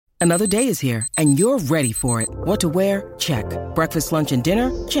Another day is here, and you're ready for it. What to wear? Check. Breakfast, lunch, and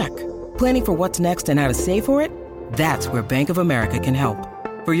dinner? Check. Planning for what's next and how to save for it? That's where Bank of America can help.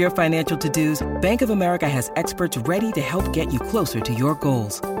 For your financial to-dos, Bank of America has experts ready to help get you closer to your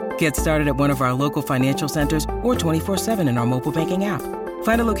goals. Get started at one of our local financial centers or 24/7 in our mobile banking app.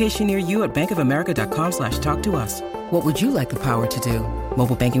 Find a location near you at bankofamerica.com/talktous. What would you like the power to do?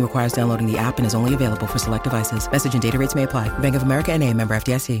 Mobile banking requires downloading the app and is only available for select devices. Message and data rates may apply. Bank of America N.A., member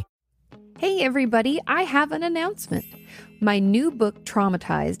FDIC. Hey everybody, I have an announcement. My new book,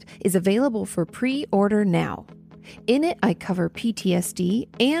 Traumatized, is available for pre-order now. In it, I cover PTSD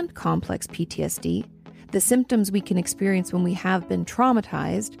and complex PTSD, the symptoms we can experience when we have been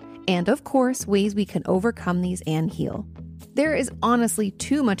traumatized, and of course, ways we can overcome these and heal. There is honestly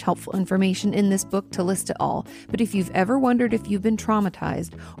too much helpful information in this book to list it all, but if you've ever wondered if you've been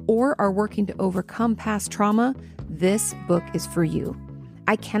traumatized or are working to overcome past trauma, this book is for you.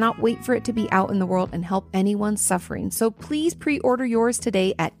 I cannot wait for it to be out in the world and help anyone suffering, so please pre-order yours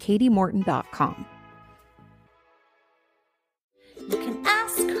today at katiemorton.com. You can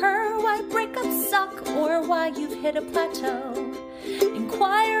ask her why breakups suck or why you've hit a plateau.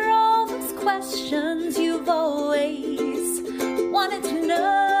 Inquire all those questions you've always wanted to know.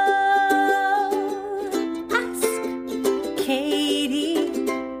 Ask Katie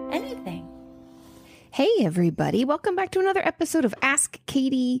anything. Hey everybody, welcome back to another episode of Ask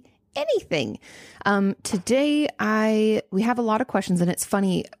Katie Anything. Today we have a lot of questions, and it's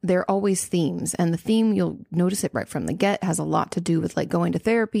funny, they're always themes, and the theme, you'll notice it right from the get, has a lot to do with like going to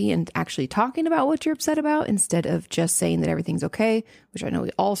therapy and actually talking about what you're upset about instead of just saying that everything's okay, which I know we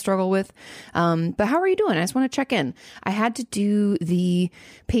all struggle with. But how are you doing? I just want to check in. I had to do the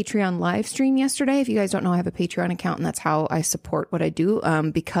Patreon live stream yesterday. If you guys don't know, I have a Patreon account, and that's how I support what I do,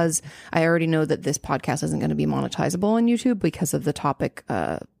 because I already know that this podcast isn't going to be monetizable on YouTube because of the topic.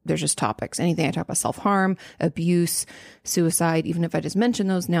 There's just topics. Anything I talk about, self-harm, abuse, suicide, even if I just mention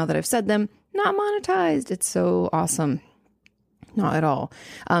those now that I've said them, not monetized. It's so awesome. Not at all.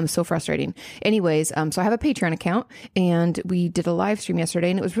 So frustrating. Anyways, so I have a Patreon account, and we did a live stream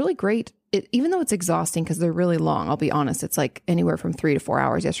yesterday, and it was really great. Even though it's exhausting because they're really long, I'll be honest, it's like anywhere from 3 to 4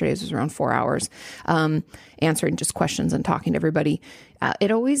 hours. Yesterday's was around 4 hours, answering just questions and talking to everybody.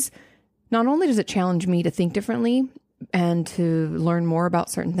 It always, not only does it challenge me to think differently and to learn more about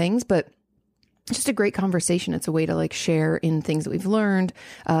certain things, but just a great conversation. It's a way to like share in things that we've learned,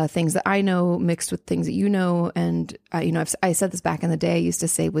 things that I know mixed with things that you know. And, I said this back in the day. I used to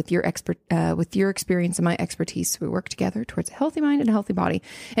say with your experience and my expertise, we work together towards a healthy mind and a healthy body.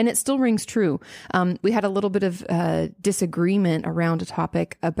 And it still rings true. We had a little bit of disagreement around a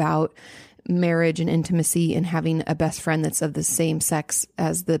topic about marriage and intimacy and having a best friend that's of the same sex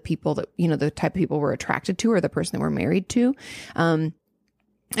as the people that, the type of people we're attracted to or the person that we're married to. And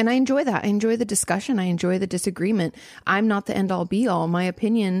I enjoy that. I enjoy the discussion. I enjoy the disagreement. I'm not the end all be all. My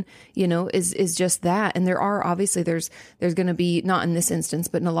opinion, is just that. And there are obviously there's going to be, not in this instance,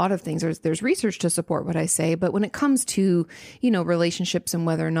 but in a lot of things, there's research to support what I say. But when it comes to, relationships and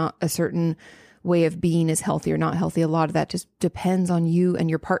whether or not a certain way of being is healthy or not healthy, a lot of that just depends on you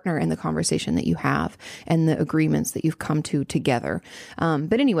and your partner and the conversation that you have and the agreements that you've come to together.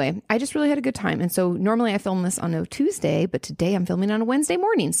 But anyway, I just really had a good time. And so normally I film this on a Tuesday, but today I'm filming on a Wednesday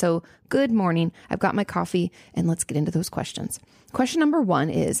morning. So good morning. I've got my coffee, and let's get into those questions. Question number 1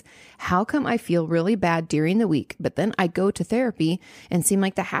 is, how come I feel really bad during the week, but then I go to therapy and seem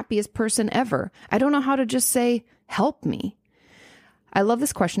like the happiest person ever? I don't know how to just say, help me. I love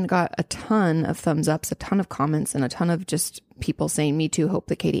this question. It got a ton of thumbs ups, a ton of comments, and a ton of just people saying, me too, hope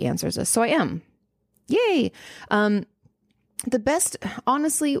that Katie answers this. So I am. Yay. The best,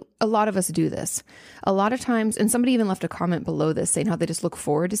 honestly, a lot of us do this. A lot of times, and somebody even left a comment below this saying how they just look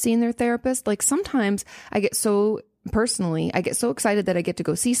forward to seeing their therapist. Like sometimes I get so excited that I get to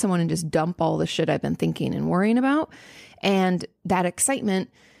go see someone and just dump all the shit I've been thinking and worrying about. And that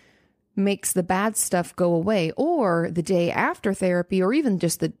excitement makes the bad stuff go away, or the day after therapy, or even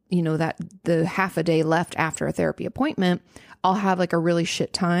just the half a day left after a therapy appointment, I'll have like a really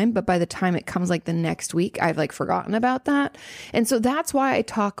shit time. But by the time it comes like the next week, I've like forgotten about that. And so that's why I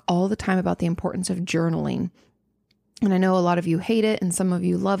talk all the time about the importance of journaling. And I know a lot of you hate it and some of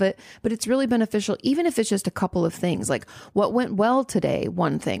you love it, but it's really beneficial, even if it's just a couple of things, like what went well today,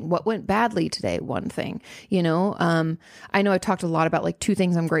 one thing, what went badly today, one thing, I know I talked a lot about like 2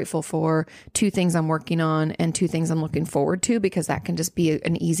 things I'm grateful for, 2 things I'm working on, and 2 things I'm looking forward to, because that can just be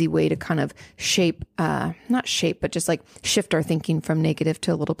an easy way to kind of not shape, but just like shift our thinking from negative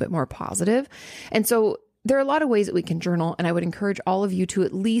to a little bit more positive. And so there are a lot of ways that we can journal, and I would encourage all of you to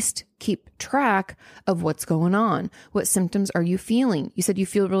at least keep track of what's going on. What symptoms are you feeling? You said you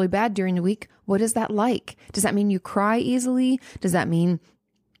feel really bad during the week. What is that like? Does that mean you cry easily? Does that mean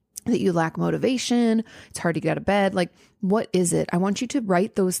that you lack motivation? It's hard to get out of bed. Like, what is it? I want you to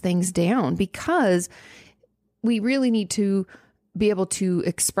write those things down, because we really need to be able to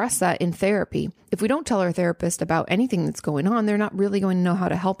express that in therapy. If we don't tell our therapist about anything that's going on, they're not really going to know how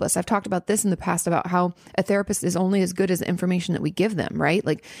to help us. I've talked about this in the past about how a therapist is only as good as the information that we give them, right?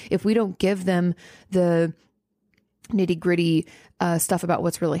 Like, if we don't give them the nitty-gritty stuff about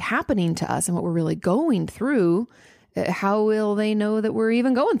what's really happening to us and what we're really going through, how will they know that we're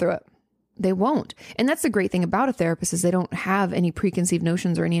even going through it? They won't. And that's the great thing about a therapist, is they don't have any preconceived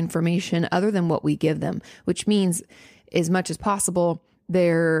notions or any information other than what we give them, which means as much as possible,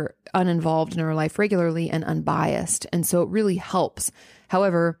 they're uninvolved in our life regularly and unbiased. And so it really helps.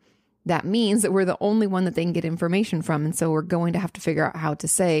 However, that means that we're the only one that they can get information from. And so we're going to have to figure out how to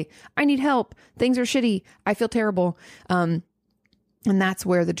say, I need help. Things are shitty. I feel terrible. And that's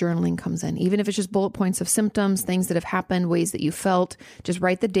where the journaling comes in. Even if it's just bullet points of symptoms, things that have happened, ways that you felt, just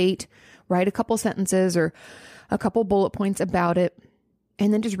write the date, write a couple sentences or a couple bullet points about it,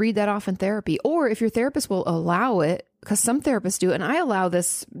 and then just read that off in therapy. Or if your therapist will allow it, because some therapists do, and I allow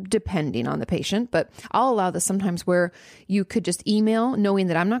this depending on the patient, but I'll allow this sometimes where you could just email knowing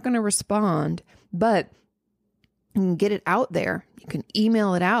that I'm not going to respond, but you can get it out there. You can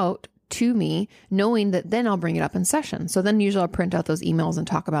email it out to me, knowing that then I'll bring it up in session. So then usually I'll print out those emails and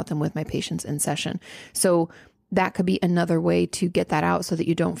talk about them with my patients in session. So that could be another way to get that out so that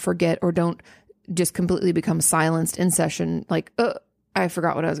you don't forget or don't just completely become silenced in session. Like, I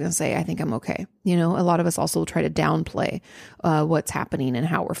forgot what I was going to say. I think I'm okay. You know, a lot of us also try to downplay what's happening and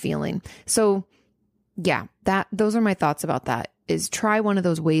how we're feeling. So yeah, those are my thoughts about that. Is try one of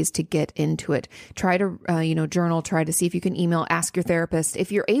those ways to get into it. Try to, journal, try to see if you can email, ask your therapist. If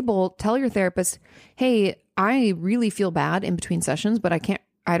you're able, tell your therapist, hey, I really feel bad in between sessions, but I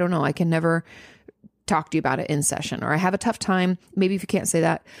can never talk to you about it in session. Or I have a tough time. Maybe if you can't say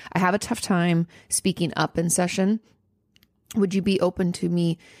that, I have a tough time speaking up in session. Would you be open to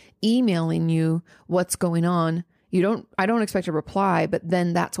me emailing you what's going on? I don't expect a reply, but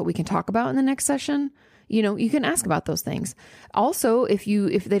then that's what we can talk about in the next session. You can ask about those things. Also, if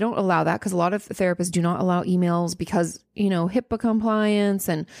they don't allow that, because a lot of therapists do not allow emails because, HIPAA compliance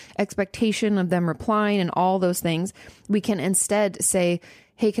and expectation of them replying and all those things, we can instead say,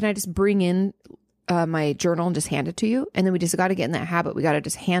 hey, can I just bring in my journal and just hand it to you? And then we just got to get in that habit. We got to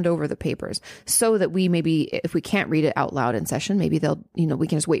just hand over the papers so that we maybe, if we can't read it out loud in session, maybe they'll, we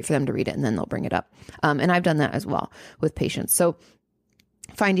can just wait for them to read it and then they'll bring it up. And I've done that as well with patients. So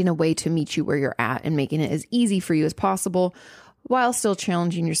finding a way to meet you where you're at and making it as easy for you as possible while still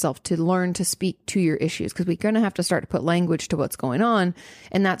challenging yourself to learn to speak to your issues, because we're going to have to start to put language to what's going on.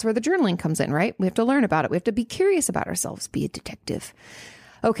 And that's where the journaling comes in, right? We have to learn about it. We have to be curious about ourselves, be a detective.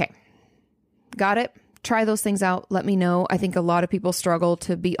 Okay. Got it? Try those things out. Let me know. I think a lot of people struggle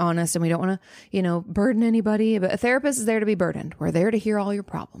to be honest, and we don't want to, burden anybody, but a therapist is there to be burdened. We're there to hear all your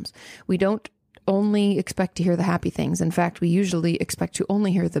problems. We don't only expect to hear the happy things. In fact, we usually expect to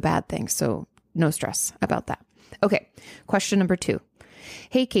only hear the bad things. So no stress about that. Okay. Question number 2.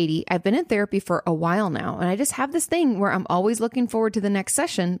 Hey, Katie, I've been in therapy for a while now, and I just have this thing where I'm always looking forward to the next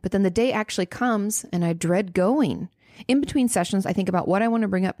session, but then the day actually comes and I dread going. In between sessions, I think about what I want to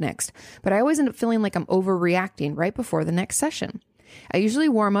bring up next, but I always end up feeling like I'm overreacting right before the next session. I usually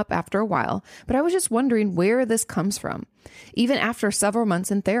warm up after a while, but I was just wondering where this comes from. Even after several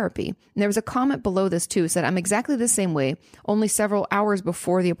months in therapy, and there was a comment below this too, said I'm exactly the same way, only several hours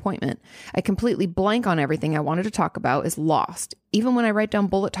before the appointment. I completely blank on everything I wanted to talk about, is lost. Even when I write down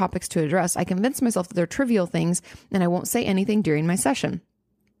bullet topics to address, I convince myself that they're trivial things and I won't say anything during my session.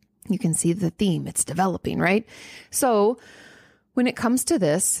 You can see the theme, it's developing, right? So when it comes to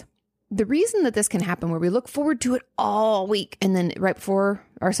this, the reason that this can happen where we look forward to it all week and then right before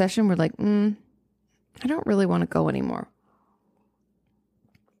our session, we're like, I don't really want to go anymore,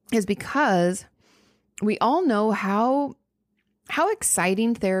 is because we all know how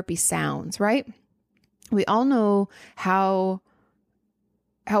exciting therapy sounds, right? We all know how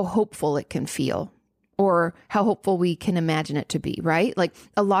hopeful it can feel, or how hopeful we can imagine it to be, right? Like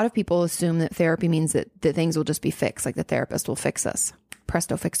a lot of people assume that therapy means that things will just be fixed, like the therapist will fix us.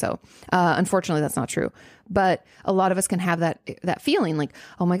 Presto fixo. Unfortunately, that's not true. But a lot of us can have that feeling like,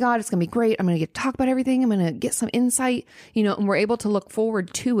 oh my God, it's going to be great. I'm going to get to talk about everything. I'm going to get some insight, and we're able to look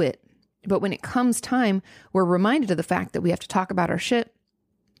forward to it. But when it comes time, we're reminded of the fact that we have to talk about our shit.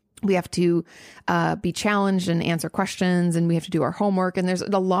 We have to be challenged and answer questions, and we have to do our homework. And there's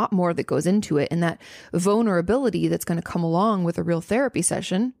a lot more that goes into it. And that vulnerability that's going to come along with a real therapy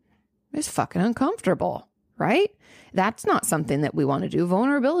session is fucking uncomfortable, right? That's not something that we want to do.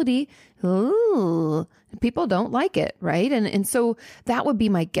 Vulnerability, ooh, people don't like it, right? And so that would be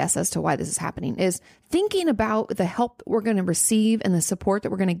my guess as to why this is happening, is thinking about the help we're going to receive and the support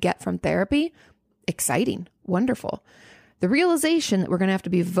that we're going to get from therapy. Exciting, wonderful. The realization that we're going to have to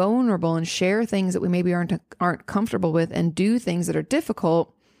be vulnerable and share things that we maybe aren't comfortable with and do things that are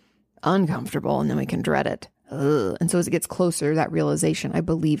difficult, uncomfortable, and then we can dread it. Ugh. And so as it gets closer, that realization, I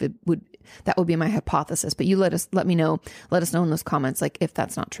believe that would be my hypothesis. But you let us know in those comments, like if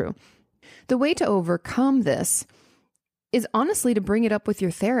that's not true. The way to overcome this is honestly to bring it up with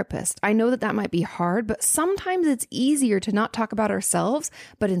your therapist. I know that might be hard, but sometimes it's easier to not talk about ourselves,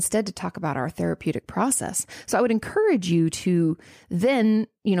 but instead to talk about our therapeutic process. So I would encourage you to then,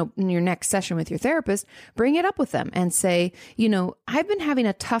 in your next session with your therapist, bring it up with them and say, I've been having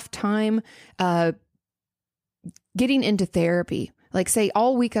a tough time getting into therapy. Like say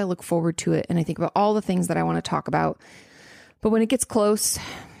all week I look forward to it and I think about all the things that I want to talk about. But when it gets close,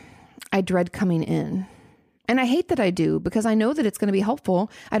 I dread coming in. And I hate that I do, because I know that it's going to be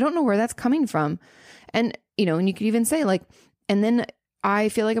helpful. I don't know where that's coming from. And, and you could even say like, and then I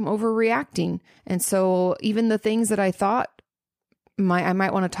feel like I'm overreacting. And so even the things that I thought I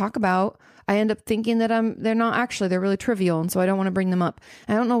might want to talk about, I end up thinking that they're not actually, they're really trivial. And so I don't want to bring them up.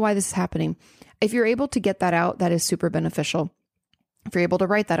 I don't know why this is happening. If you're able to get that out, that is super beneficial. If you're able to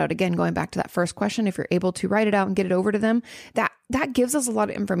write that out, again, going back to that first question, if you're able to write it out and get it over to them, that gives us a lot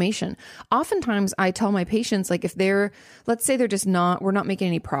of information. Oftentimes I tell my patients, like if let's say we're not making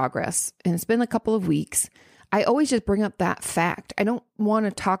any progress and it's been a couple of weeks, I always just bring up that fact. I don't want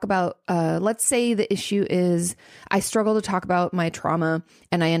to talk about, let's say the issue is I struggle to talk about my trauma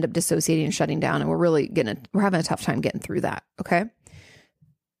and I end up dissociating and shutting down, and we're having a tough time getting through that. Okay.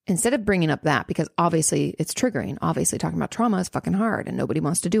 Instead of bringing up that, because obviously it's triggering, obviously talking about trauma is fucking hard and nobody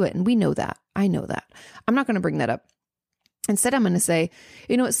wants to do it. And we know that. I know that. I'm not going to bring that up. Instead, I'm going to say,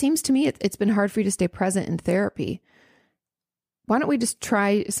 it seems to me it's been hard for you to stay present in therapy. Why don't we just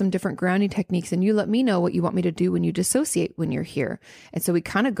try some different grounding techniques and you let me know what you want me to do when you dissociate when you're here. And so we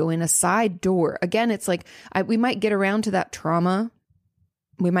kind of go in a side door. Again, it's like we might get around to that trauma.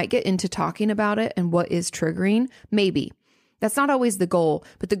 We might get into talking about it and what is triggering. Maybe. That's not always the goal,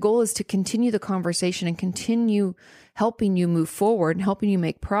 but the goal is to continue the conversation and continue helping you move forward and helping you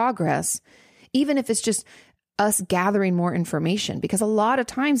make progress, even if it's just us gathering more information. Because a lot of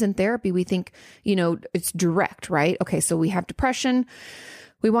times in therapy, we think, it's direct, right? Okay, so we have depression.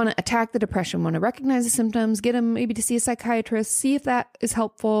 We want to attack the depression, want to recognize the symptoms, get them maybe to see a psychiatrist, see if that is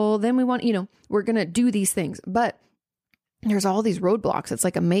helpful. Then we want, we're going to do these things. But there's all these roadblocks. It's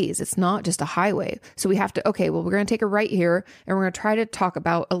like a maze. It's not just a highway. So we have to, we're going to take a right here and we're going to try to talk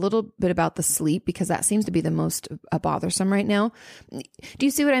about a little bit about the sleep, because that seems to be the most bothersome right now. Do you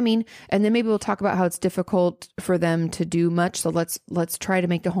see what I mean? And then maybe we'll talk about how it's difficult for them to do much. So let's try to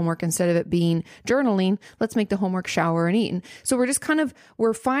make the homework, instead of it being journaling, let's make the homework shower and eat. And so we're just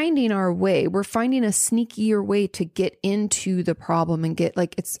we're finding our way. We're finding a sneakier way to get into the problem and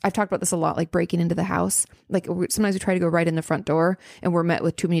I've talked about this a lot, like breaking into the house. Like sometimes we try to go right in the front door and we're met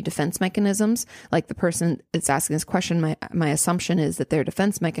with too many defense mechanisms. Like the person that's asking this question, my assumption is that their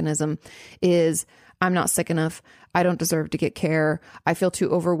defense mechanism is, I'm not sick enough. I don't deserve to get care. I feel too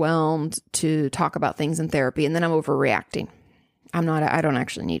overwhelmed to talk about things in therapy. And then I'm overreacting. I don't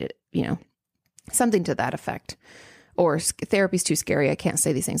actually need it, something to that effect. Or therapy's too scary. I can't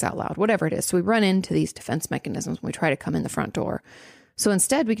say these things out loud, whatever it is. So we run into these defense mechanisms when we try to come in the front door. So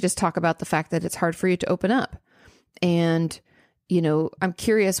instead, we could just talk about the fact that it's hard for you to open up. And, I'm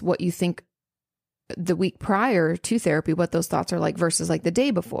curious what you think the week prior to therapy, what those thoughts are like versus like the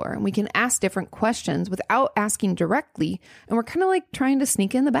day before. And we can ask different questions without asking directly. And we're kind of like trying to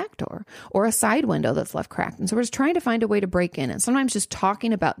sneak in the back door or a side window that's left cracked. And so we're just trying to find a way to break in. And sometimes just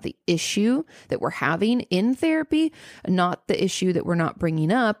talking about the issue that we're having in therapy, not the issue that we're not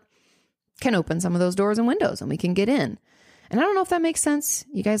bringing up, can open some of those doors and windows and we can get in. And I don't know if that makes sense.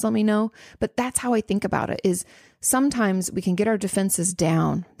 You guys let me know. But that's how I think about it, is sometimes we can get our defenses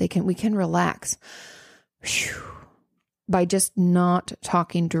down. We can relax by just not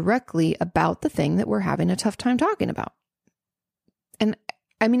talking directly about the thing that we're having a tough time talking about. And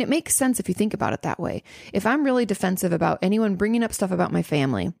I mean, it makes sense if you think about it that way. If I'm really defensive about anyone bringing up stuff about my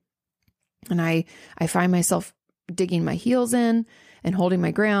family, and I find myself digging my heels in and holding my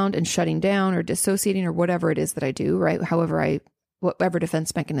ground and shutting down or dissociating or whatever it is that I do, right? Whatever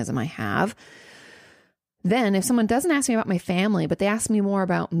defense mechanism I have, Then if someone doesn't ask me about my family, but they ask me more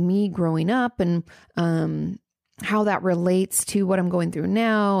about me growing up and how that relates to what I'm going through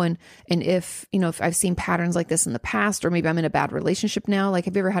now, and if, you know, if I've seen patterns like this in the past, or maybe I'm in a bad relationship now, like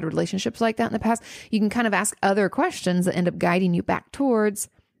have you ever had relationships like that in the past? You can kind of ask other questions that end up guiding you back towards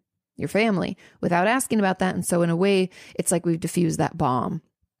your family without asking about that. And so in a way, it's like we've diffused that bomb.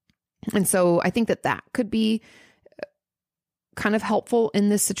 And so I think that that could be kind of helpful in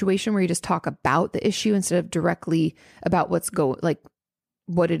this situation where you just talk about the issue instead of directly about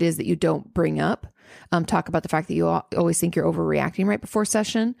what it is that you don't bring up. Talk about the fact that you always think you're overreacting right before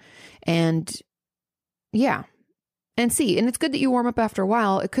session. And yeah. And it's good that you warm up after a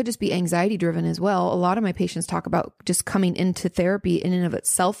while. It could just be anxiety driven as well. A lot of my patients talk about just coming into therapy in and of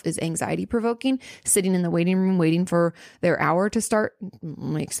itself is anxiety provoking. Sitting in the waiting room, waiting for their hour to start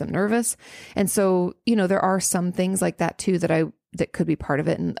makes them nervous. And so, you know, there are some things like that too, that could be part of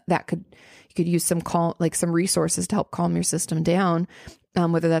it. And you could use some resources to help calm your system down.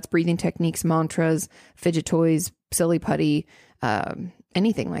 Whether that's breathing techniques, mantras, fidget toys, silly putty,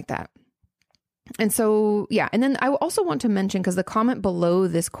 anything like that. And so, yeah. And then I also want to mention, because the comment below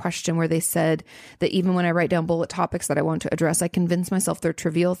this question where they said that even when I write down bullet topics that I want to address, I convince myself they're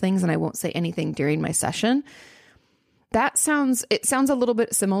trivial things and I won't say anything during my session. It sounds a little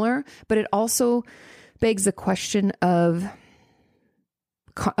bit similar, but it also begs the question of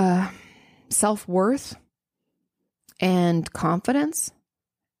self-worth and confidence.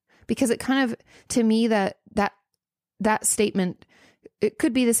 Because it kind of, to me, that statement, it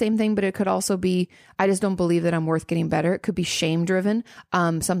could be the same thing, but it could also be, I just don't believe that I'm worth getting better. It could be shame driven.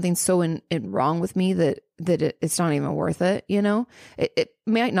 Something's so wrong with me that it's not even worth it. You know, it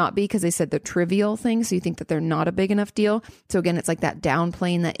might not be because they said the trivial things. So you think that they're not a big enough deal. So again, it's like that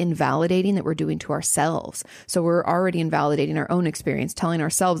downplaying, that invalidating that we're doing to ourselves. So we're already invalidating our own experience, telling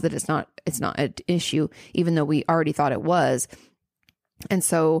ourselves that it's not an issue, even though we already thought it was. And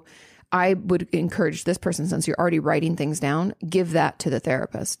so I would encourage this person, since you're already writing things down, give that to the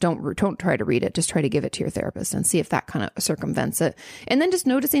therapist. Don't try to read it. Just try to give it to your therapist and see if that kind of circumvents it. And then just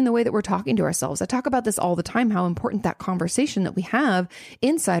noticing the way that we're talking to ourselves. I talk about this all the time, how important that conversation that we have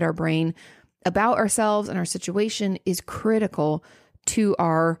inside our brain about ourselves and our situation is critical to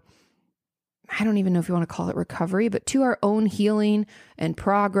our, I don't even know if you want to call it recovery, but to our own healing and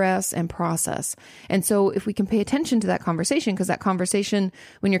progress and process. And so if we can pay attention to that conversation, because that conversation,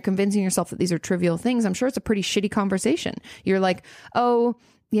 when you're convincing yourself that these are trivial things, I'm sure it's a pretty shitty conversation. You're like, oh,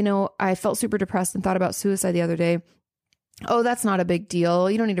 you know, I felt super depressed and thought about suicide the other day. Oh, that's not a big deal.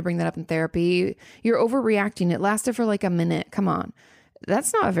 You don't need to bring that up in therapy. You're overreacting. It lasted for like a minute. Come on.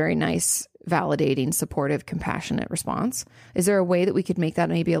 That's not a very nice, validating, supportive, compassionate response. Is there a way that we could make that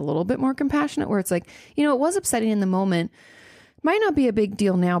maybe a little bit more compassionate, where it's like, you know, it was upsetting in the moment, might not be a big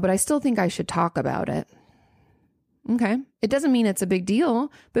deal now, but I still think I should talk about it. Okay. It doesn't mean it's a big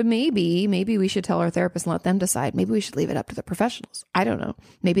deal, but maybe we should tell our therapist and let them decide. Maybe we should leave it up to the professionals. I don't know.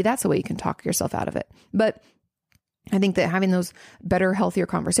 Maybe that's the way you can talk yourself out of it. But I think that having those better, healthier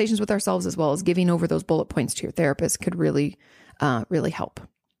conversations with ourselves, as well as giving over those bullet points to your therapist, could really help.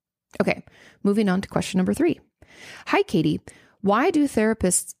 Okay, moving on to question number 3. Hi, Katie. What do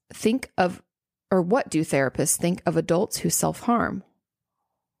therapists think of adults who self-harm?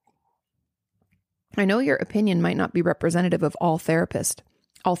 I know your opinion might not be representative of all therapists,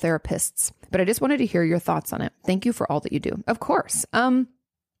 but I just wanted to hear your thoughts on it. Thank you for all that you do. Of course.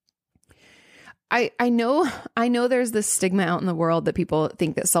 I know there's this stigma out in the world that people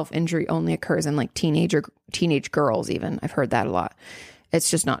think that self-injury only occurs in like teenage girls even. I've heard that a lot. It's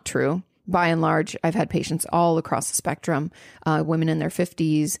just not true. By and large, I've had patients all across the spectrum, women in their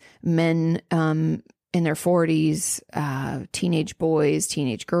 50s, men in their 40s, teenage boys,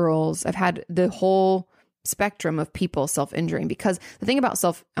 teenage girls. I've had the whole spectrum of people self-injuring, because the thing about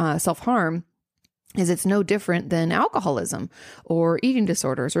self-harm is it's no different than alcoholism or eating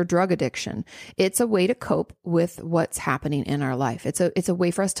disorders or drug addiction. It's a way to cope with what's happening in our life. It's a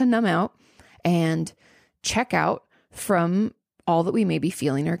way for us to numb out and check out from all that we may be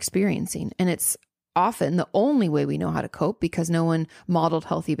feeling or experiencing. And it's often the only way we know how to cope, because no one modeled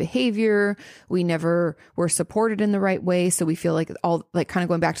healthy behavior. We never were supported in the right way. So we feel like kind of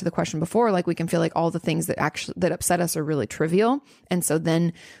going back to the question before, like we can feel like all the things that upset us are really trivial. And so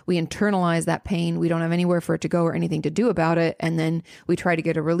then we internalize that pain. We don't have anywhere for it to go or anything to do about it. And then we try to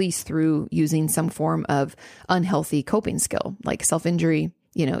get a release through using some form of unhealthy coping skill, like self-injury,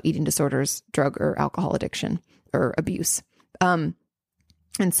 eating disorders, drug or alcohol addiction or abuse.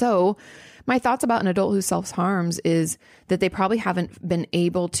 And so my thoughts about an adult who self-harms is that they probably haven't been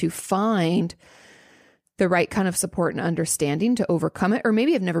able to find the right kind of support and understanding to overcome it, or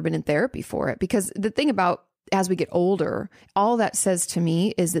maybe I've never been in therapy for it. Because the thing about as we get older, all that says to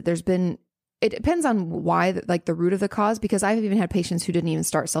me is that it depends on why, like the root of the cause, because I've even had patients who didn't even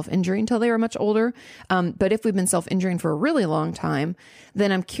start self-injuring until they were much older. But if we've been self-injuring for a really long time,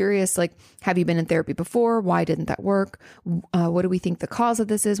 then I'm curious, like, have you been in therapy before? Why didn't that work? What do we think the cause of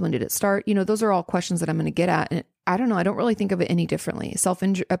this is? When did it start? Those are all questions that I'm going to get at. And I don't know. I don't really think of it any differently.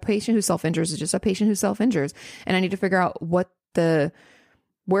 A patient who self-injures is just a patient who self-injures. And I need to figure out where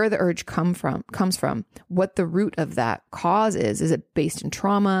the urge comes from, what the root of that cause is. Is it based in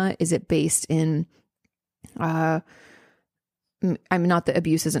trauma? Is it based in, not that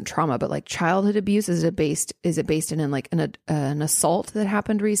abuse isn't trauma, but like childhood abuse? Is it based in like an assault that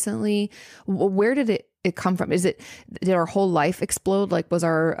happened recently? Where did it come from? Did our whole life explode? Like, was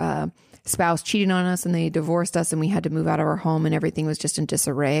our, spouse cheating on us and they divorced us and we had to move out of our home and everything was just in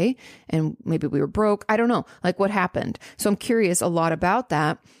disarray and maybe we were broke? I don't know, like what happened. So I'm curious a lot about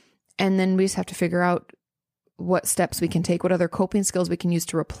that. And then we just have to figure out what steps we can take, what other coping skills we can use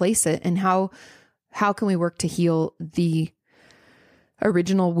to replace it, and how can we work to heal the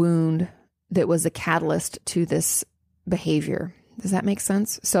original wound that was the catalyst to this behavior. Does that make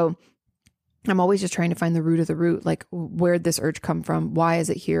sense? So I'm always just trying to find the root of the root, like where'd this urge come from? Why is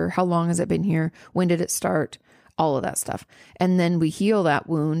it here? How long has it been here? When did it start? All of that stuff. And then we heal that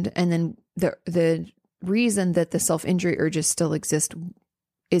wound. And then the reason that the self-injury urges still exist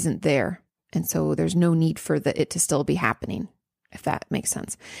isn't there. And so there's no need for it to still be happening, if that makes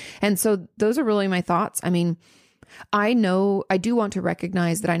sense. And so those are really my thoughts. I mean, I do want to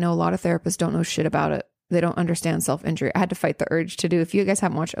recognize that I know a lot of therapists don't know shit about it. They don't understand self-injury. I had to fight the urge to do. If you guys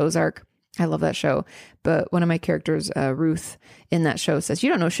haven't watched Ozark, I love that show. But one of my characters, Ruth, in that show says, you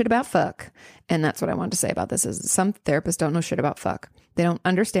don't know shit about fuck. And that's what I wanted to say about this is some therapists don't know shit about fuck. They don't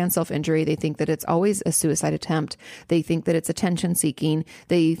understand self-injury. They think that it's always a suicide attempt. They think that it's attention seeking.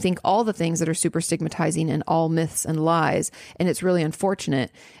 They think all the things that are super stigmatizing and all myths and lies. And it's really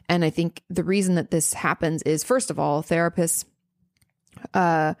unfortunate. And I think the reason that this happens is, first of all, therapists,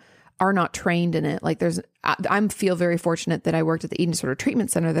 are not trained in it. Like I feel very fortunate that I worked at the eating disorder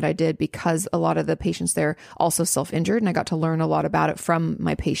treatment center that I did, because a lot of the patients there also self-injured, and I got to learn a lot about it from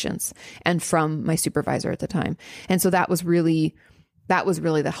my patients and from my supervisor at the time. And so that was really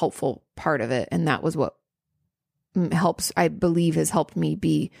the helpful part of it. And that was what I believe has helped me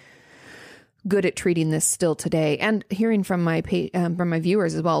be good at treating this still today, and hearing from my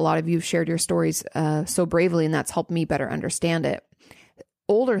viewers as well. A lot of you have shared your stories so bravely, and that's helped me better understand it.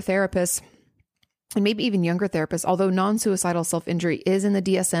 Older therapists, and maybe even younger therapists, although non-suicidal self-injury is in the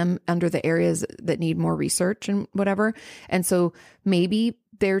DSM under the areas that need more research and whatever. And so maybe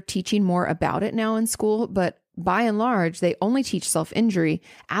they're teaching more about it now in school, but by and large, they only teach self-injury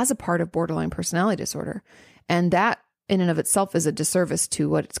as a part of borderline personality disorder. And that in and of itself is a disservice to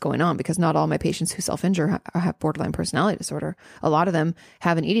what's going on, because not all my patients who self-injure have borderline personality disorder. A lot of them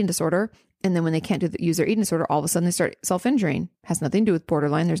have an eating disorder. And then when they can't use their eating disorder, all of a sudden they start self-injuring. Has nothing to do with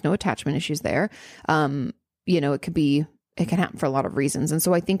borderline. There's no attachment issues there. It can happen for a lot of reasons. And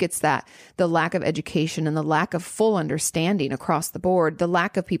so I think it's that the lack of education and the lack of full understanding across the board, the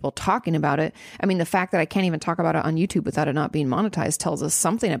lack of people talking about it. I mean, the fact that I can't even talk about it on YouTube without it not being monetized tells us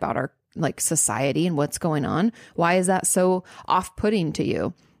something about our society and what's going on. Why is that so off-putting to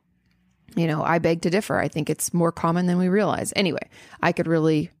you? I beg to differ. I think it's more common than we realize. Anyway, I could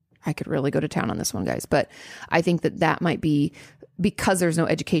really go to town on this one, guys. But I think that might be because there's no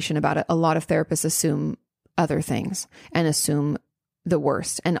education about it. A lot of therapists assume other things and assume the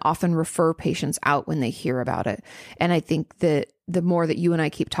worst, and often refer patients out when they hear about it. And I think that the more that you and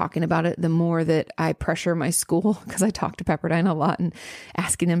I keep talking about it, the more that I pressure my school, because I talk to Pepperdine a lot and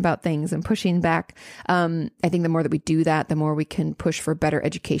asking them about things and pushing back. I think the more that we do that, the more we can push for better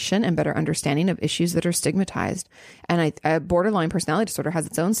education and better understanding of issues that are stigmatized. And borderline personality disorder has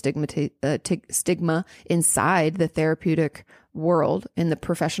its own stigma inside the therapeutic world, in the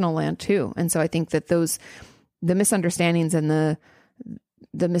professional land too. And so I think that the misunderstandings and the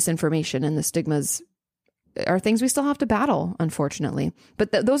misinformation and the stigmas are things we still have to battle, unfortunately.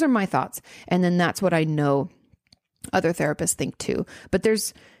 But those are my thoughts. And then that's what I know other therapists think too. But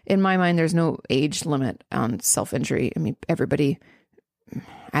in my mind, there's no age limit on self-injury. I mean, everybody,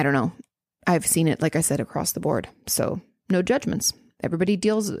 I don't know. I've seen it, like I said, across the board. So no judgments. Everybody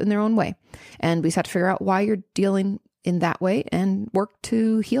deals in their own way. And we just have to figure out why you're dealing in that way and work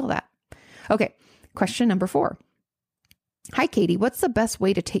to heal that. Okay. Question number 4. Hi, Katie. What's the best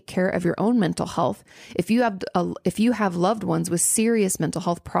way to take care of your own mental health if you have loved ones with serious mental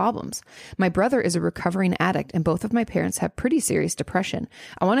health problems? My brother is a recovering addict, and both of my parents have pretty serious depression.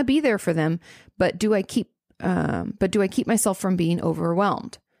 I want to be there for them, but do I keep myself from being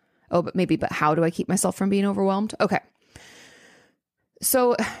overwhelmed? But how do I keep myself from being overwhelmed? Okay.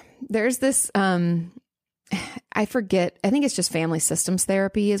 So there's this, I forget, I think it's just family systems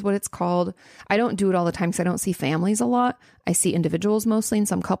therapy is what it's called. I don't do it all the time because I don't see families a lot. I see individuals mostly and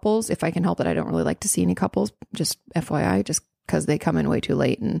some couples. If I can help it, I don't really like to see any couples, just FYI, just because they come in way too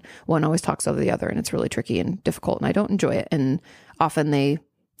late and one always talks over the other and it's really tricky and difficult and I don't enjoy it. And often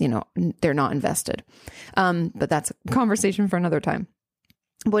they're not invested. But that's a conversation for another time.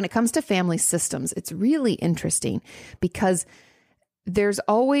 But when it comes to family systems, it's really interesting because there are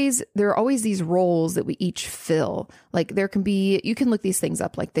always these roles that we each fill. Like you can look these things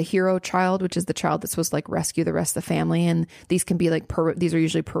up, like the hero child, which is the child that's supposed to like rescue the rest of the family. And these can be like, these are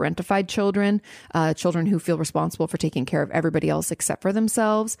usually parentified children, children who feel responsible for taking care of everybody else except for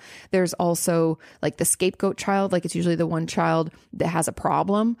themselves. There's also like the scapegoat child. Like it's usually the one child that has a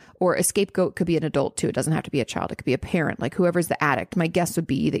problem, or a scapegoat could be an adult too. It doesn't have to be a child. It could be a parent, like whoever's the addict. My guess would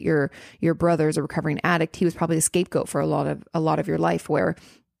be that your brother's a recovering addict. He was probably the scapegoat for a lot of your life, where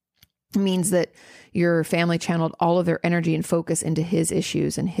it means that your family channeled all of their energy and focus into his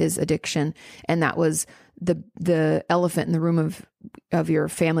issues and his addiction. And that was the elephant in the room of your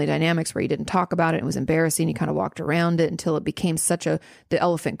family dynamics, where you didn't talk about it. It was embarrassing. You kind of walked around it until it became the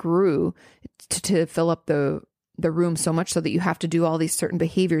elephant grew to fill up the room so much so that you have to do all these certain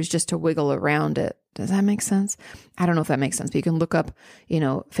behaviors just to wiggle around it. Does that make sense? I don't know if that makes sense, but you can look up,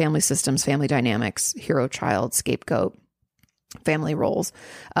 family systems, family dynamics, hero child, scapegoat, family roles.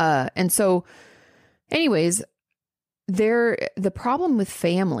 And so anyways, the problem with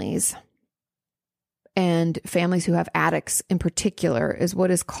families and families who have addicts in particular is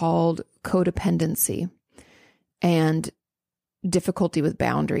what is called codependency and difficulty with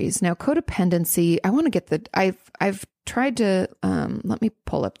boundaries. Now, codependency, I want to get I've tried to, let me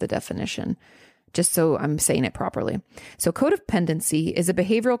pull up the definition just so I'm saying it properly. So codependency is a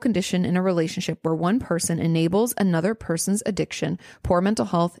behavioral condition in a relationship where one person enables another person's addiction, poor mental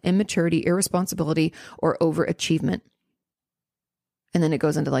health, immaturity, irresponsibility, or overachievement. And then it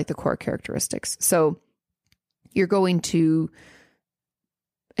goes into like the core characteristics. So you're going to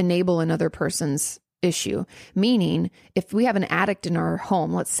enable another person's issue, meaning if we have an addict in our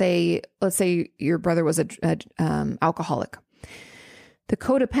home, let's say your brother was an alcoholic, the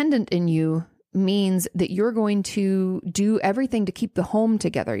codependent in you means that you're going to do everything to keep the home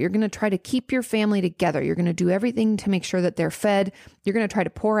together. You're going to try to keep your family together. You're going to do everything to make sure that they're fed. You're going to try to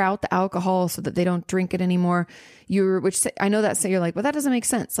pour out the alcohol so that they don't drink it anymore. I know that you're like, well, that doesn't make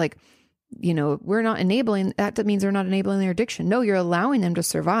sense. Like, we're not enabling, that means they're not enabling their addiction. No, you're allowing them to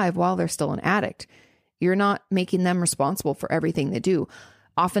survive while they're still an addict. You're not making them responsible for everything they do.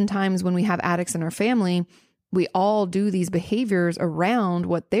 Oftentimes when we have addicts in our family, we all do these behaviors around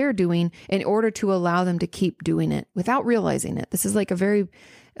what they're doing in order to allow them to keep doing it without realizing it. This is like a very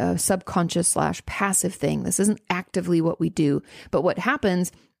subconscious / passive thing. This isn't actively what we do. But what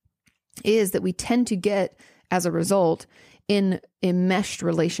happens is that we tend to get, as a result, in enmeshed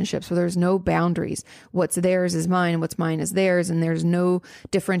relationships where there's no boundaries. What's theirs is mine, and what's mine is theirs. And there's no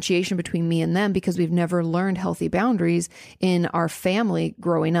differentiation between me and them because we've never learned healthy boundaries in our family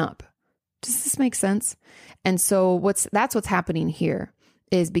growing up. Does this make sense? And so that's what's happening here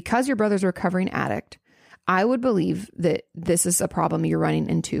is because your brother's a recovering addict, I would believe that this is a problem you're running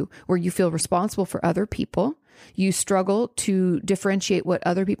into where you feel responsible for other people. You struggle to differentiate what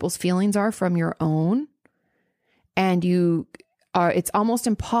other people's feelings are from your own. And it's almost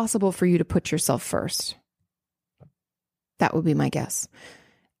impossible for you to put yourself first. That would be my guess.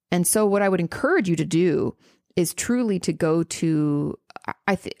 And so what I would encourage you to do is truly to go to,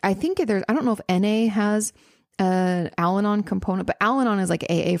 I think there's, I don't know if NA has an Al-Anon component, but Al-Anon is like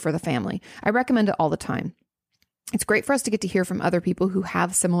AA for the family. I recommend it all the time. It's great for us to get to hear from other people who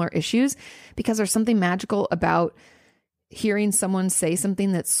have similar issues because there's something magical about hearing someone say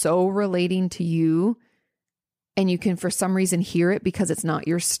something that's so relating to you and you can for some reason hear it because it's not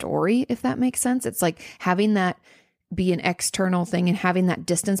your story, if that makes sense. It's like having that be an external thing and having that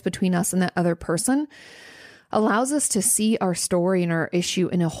distance between us and that other person allows us to see our story and our issue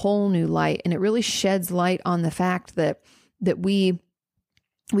in a whole new light. And it really sheds light on the fact that we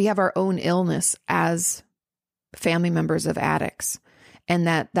have our own illness as family members of addicts. And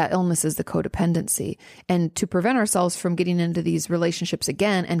that illness is the codependency. And to prevent ourselves from getting into these relationships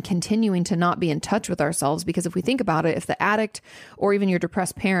again and continuing to not be in touch with ourselves, because if we think about it, if the addict or even your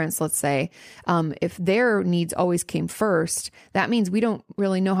depressed parents, let's say, if their needs always came first, that means we don't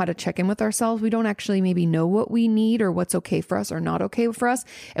really know how to check in with ourselves. We don't actually maybe know what we need or what's okay for us or not okay for us.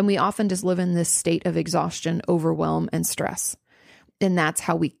 And we often just live in this state of exhaustion, overwhelm, and stress. And that's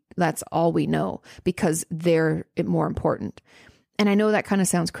all we know, because they're more important. And I know that kind of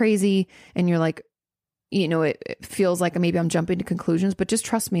sounds crazy, and you're like, it feels like maybe I'm jumping to conclusions, but just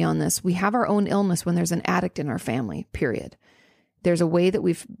trust me on this. We have our own illness when there's an addict in our family, period. There's a way that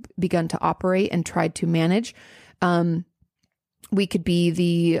we've begun to operate and tried to manage. We could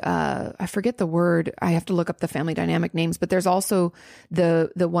be I forget the word. I have to look up the family dynamic names, but there's also the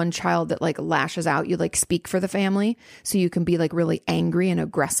one child that like lashes out. You like speak for the family. So you can be like really angry and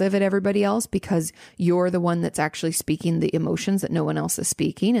aggressive at everybody else because you're the one that's actually speaking the emotions that no one else is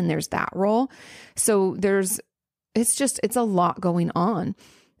speaking. And there's that role. So it's a lot going on.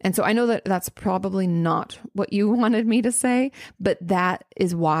 And so I know that that's probably not what you wanted me to say, but that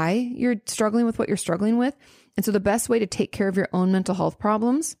is why you're struggling with what you're struggling with. And so the best way to take care of your own mental health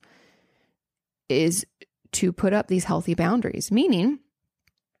problems is to put up these healthy boundaries, meaning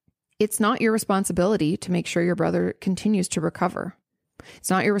it's not your responsibility to make sure your brother continues to recover. It's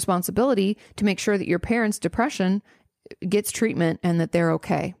not your responsibility to make sure that your parents' depression gets treatment and that they're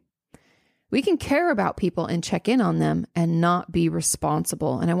okay. We can care about people and check in on them and not be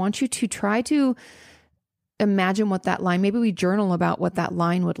responsible. And I want you to try to imagine what that line, maybe we journal about what that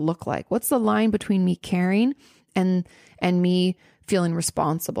line would look like. What's the line between me caring and me feeling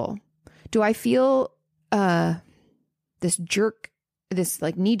responsible? Do I feel this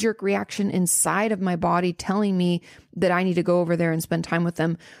like knee-jerk reaction inside of my body telling me that I need to go over there and spend time with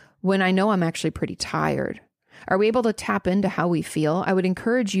them when I know I'm actually pretty tired? Are we able to tap into how we feel? I would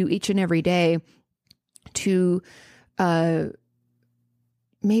encourage you each and every day to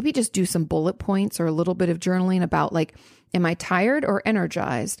maybe just do some bullet points or a little bit of journaling about like, am I tired or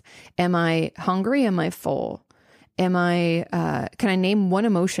energized? Am I hungry? Am I full? Can I name one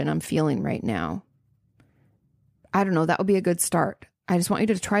emotion I'm feeling right now? I don't know. That would be a good start. I just want you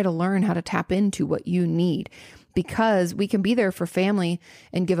to try to learn how to tap into what you need, because we can be there for family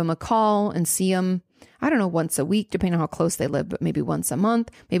and give them a call and see them, I don't know, once a week, depending on how close they live, but maybe once a month.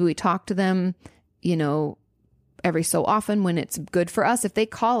 Maybe we talk to them, every so often when it's good for us. If they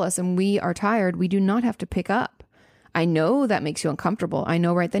call us and we are tired, we do not have to pick up. I know that makes you uncomfortable. I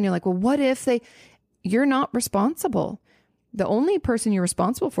know right then you're like, well, what if you're not responsible? The only person you're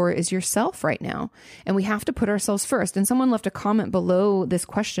responsible for is yourself right now. And we have to put ourselves first. And someone left a comment below this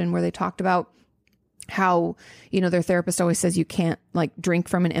question where they talked about how, their therapist always says you can't like drink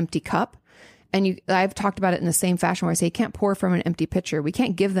from an empty cup. And I've talked about it in the same fashion where I say, you can't pour from an empty pitcher. We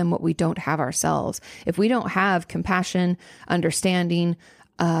can't give them what we don't have ourselves. If we don't have compassion, understanding,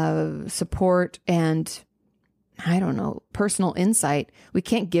 support, and personal insight, we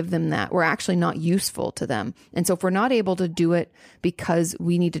can't give them that. We're actually not useful to them. And so if we're not able to do it because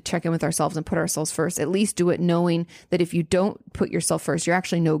we need to check in with ourselves and put ourselves first, at least do it knowing that if you don't put yourself first, you're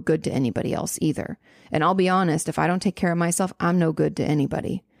actually no good to anybody else either. And I'll be honest, if I don't take care of myself, I'm no good to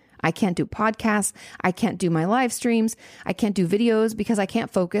anybody. I can't do podcasts. I can't do my live streams. I can't do videos because I can't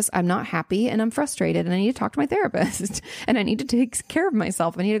focus. I'm not happy and I'm frustrated and I need to talk to my therapist and I need to take care of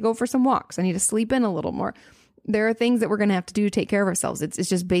myself. I need to go for some walks. I need to sleep in a little more. There are things that we're going to have to do to take care of ourselves. It's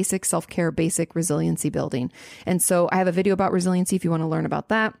just basic self-care, basic resiliency building. And so I have a video about resiliency if you want to learn about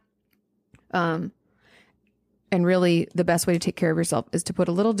that. And really the best way to take care of yourself is to put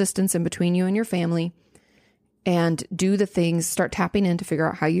a little distance in between you and your family and do the things, start tapping in to figure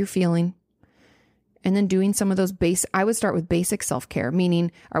out how you're feeling. And then doing some of those I would start with basic self-care,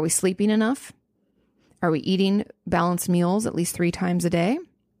 meaning, are we sleeping enough? Are we eating balanced meals at least 3 times a day?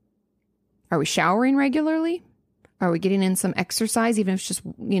 Are we showering regularly? Are we getting in some exercise, even if it's just,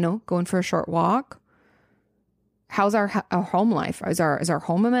 going for a short walk? How's our home life? Is our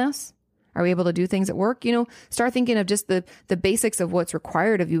home a mess? Are we able to do things at work? Start thinking of just the basics of what's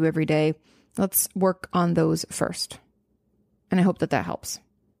required of you every day. Let's work on those first. And I hope that helps.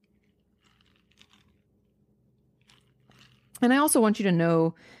 And I also want you to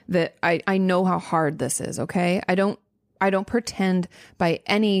know that I know how hard this is, okay? I don't pretend by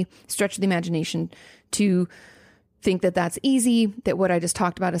any stretch of the imagination to think that that's easy, that what I just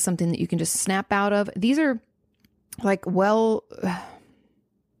talked about is something that you can just snap out of. These are like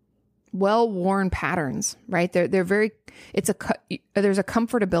well-worn patterns, right? They're very, there's a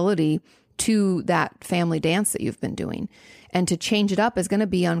comfortability to that family dance that you've been doing. And to change it up is going to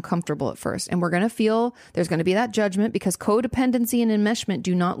be uncomfortable at first. And we're going to feel there's going to be that judgment because codependency and enmeshment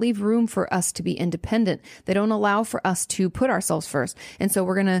do not leave room for us to be independent. They don't allow for us to put ourselves first. And so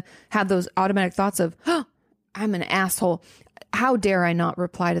we're going to have those automatic thoughts of, oh, I'm an asshole. How dare I not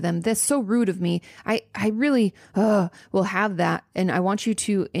reply to them? That's so rude of me. I really will have that. And I want you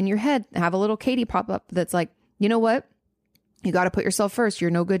to, in your head, have a little Katie pop up that's like, you know what? You got to put yourself first.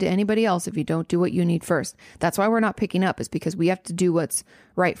 You're no good to anybody else if you don't do what you need first. That's why we're not picking up, is because we have to do what's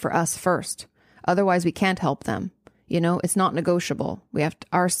right for us first. Otherwise, we can't help them. You know, it's not negotiable. We have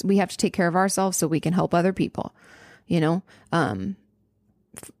to take care of ourselves so we can help other people. You know, I know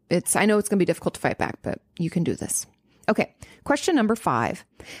it's going to be difficult to fight back, but you can do this. Okay. Question number 5.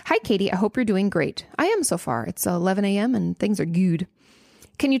 Hi, Katie. I hope you're doing great. I am so far. It's 11 a.m. and things are good.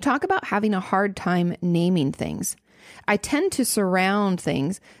 Can you talk about having a hard time naming things? I tend to surround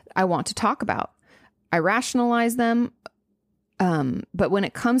things I want to talk about. I rationalize them, but when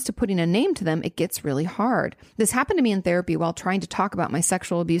it comes to putting a name to them, it gets really hard. This happened to me in therapy while trying to talk about my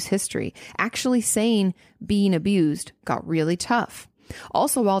sexual abuse history. Actually saying being abused got really tough.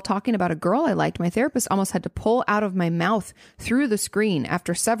 Also, while talking about a girl I liked, my therapist almost had to pull out of my mouth through the screen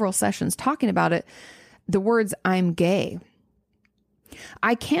after several sessions talking about it, the words, "I'm gay."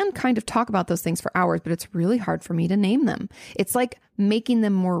 I can kind of talk about those things for hours, but it's really hard for me to name them. It's like making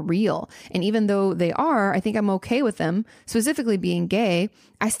them more real. And even though they are, I think I'm okay with them, specifically being gay,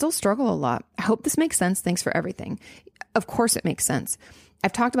 I still struggle a lot. I hope this makes sense. Thanks for everything. Of course it makes sense.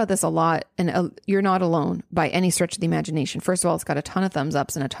 I've talked about this a lot, and you're not alone by any stretch of the imagination. First of all, it's got a ton of thumbs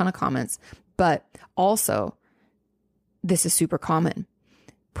ups and a ton of comments, but also this is super common.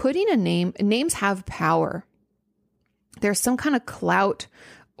 Putting a name, names have power. There's some kind of clout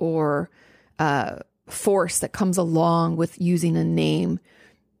or force that comes along with using a name.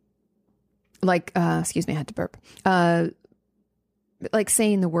 Like, excuse me, I had to burp. Like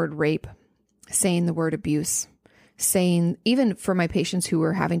saying the word rape, saying the word abuse, saying, even for my patients who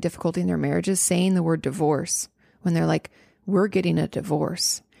are having difficulty in their marriages, saying the word divorce when they're like, we're getting a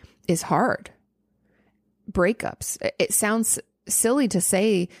divorce, is hard. Breakups. It sounds silly to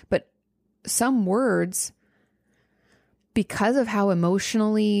say, but some words, because of how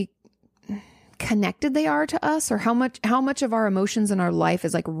emotionally connected they are to us, or how much of our emotions in our life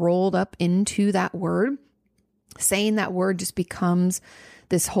is like rolled up into that word, saying that word just becomes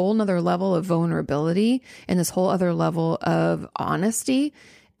this whole nother level of vulnerability and this whole other level of honesty.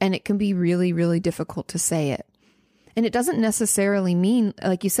 And it can be really, really difficult to say it. And it doesn't necessarily mean,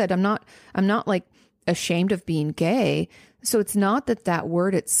 like you said, I'm not like ashamed of being gay. So it's not that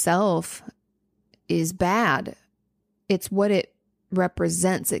word itself is bad. It's what it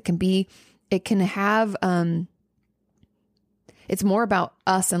represents. It can have, it's more about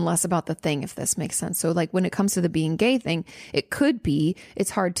us and less about the thing, if this makes sense. So like when it comes to the being gay thing, it's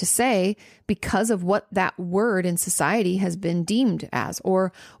hard to say because of what that word in society has been deemed as,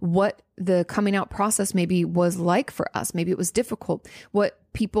 or what the coming out process maybe was like for us. Maybe it was difficult, what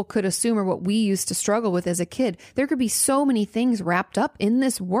people could assume, or what we used to struggle with as a kid. There could be so many things wrapped up in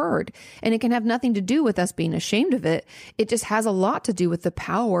this word, and it can have nothing to do with us being ashamed of it. It just has a lot to do with the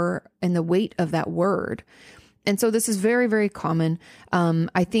power and the weight of that word. And so this is very, very common.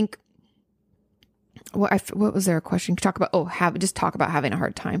 I think, what was there a question? Talk about, just talk about having a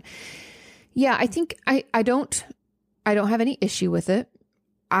hard time. Yeah, I think I don't have any issue with it.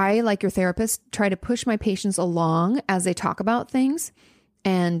 I, like your therapist, try to push my patients along as they talk about things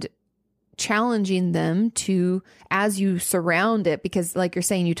and challenging them to, as you surround it, because like you're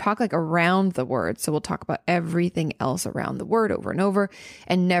saying, you talk like around the word. So we'll talk about everything else around the word over and over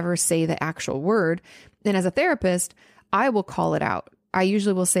and never say the actual word. And as a therapist, I will call it out. I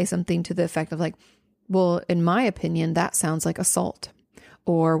usually will say something to the effect of like, well, in my opinion, that sounds like assault,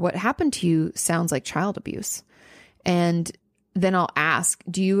 or what happened to you sounds like child abuse. And then I'll ask,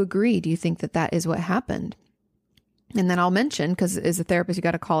 do you agree? Do you think that is what happened? And then I'll mention, because as a therapist, you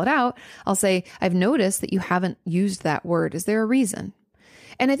got to call it out. I'll say, I've noticed that you haven't used that word. Is there a reason?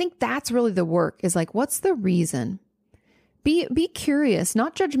 And I think that's really the work, is like, what's the reason? Be curious,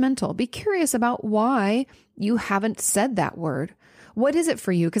 not judgmental. Be curious about why you haven't said that word. What is it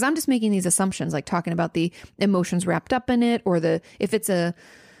for you? Because I'm just making these assumptions, like talking about the emotions wrapped up in it, or if it's a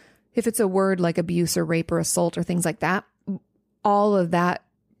word like abuse or rape or assault or things like that, all of that,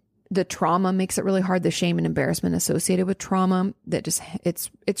 the trauma makes it really hard. The shame and embarrassment associated with trauma, that just,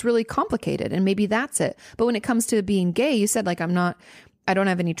 it's really complicated. And maybe that's it. But when it comes to being gay, you said like, I'm not I don't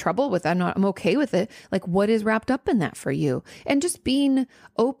have any trouble with it. I'm okay with it. Like, what is wrapped up in that for you? And just being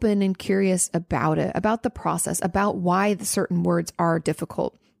open and curious about it, about the process, about why the certain words are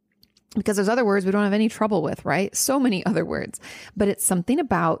difficult. Because there's other words we don't have any trouble with, right? So many other words, but it's something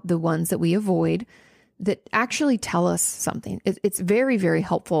about the ones that we avoid that actually tell us something. It's very, very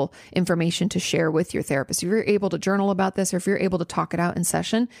helpful information to share with your therapist. If you're able to journal about this, or if you're able to talk it out in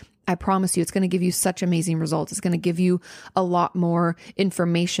session, I promise you, it's going to give you such amazing results. It's going to give you a lot more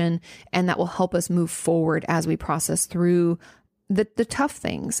information, and that will help us move forward as we process through the tough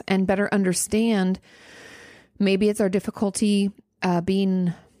things and better understand. Maybe it's our difficulty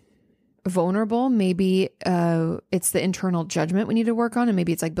being vulnerable. Maybe it's the internal judgment we need to work on, and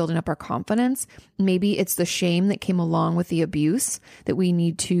maybe it's like building up our confidence. Maybe it's the shame that came along with the abuse that we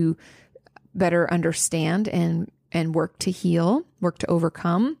need to better understand and work to heal, work to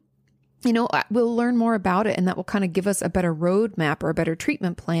overcome. We'll learn more about it, and that will kind of give us a better roadmap or a better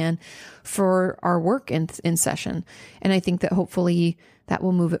treatment plan for our work in session. And I think that hopefully that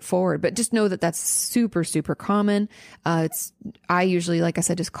will move it forward. But just know that that's super, super common. I usually, like I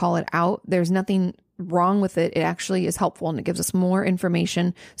said, just call it out. There's nothing wrong with it. It actually is helpful, and it gives us more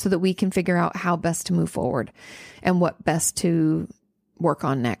information so that we can figure out how best to move forward and what best to work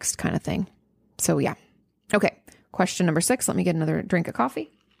on next, kind of thing. So yeah. Okay. Question number 6. Let me get another drink of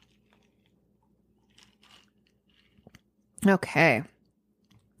coffee. Okay.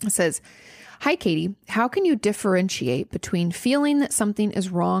 It says, "Hi, Katie. How can you differentiate between feeling that something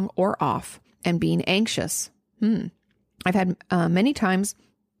is wrong or off and being anxious?" I've had many times.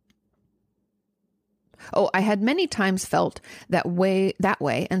 I had many times felt that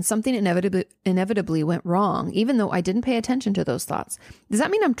way, and something inevitably went wrong, even though I didn't pay attention to those thoughts. Does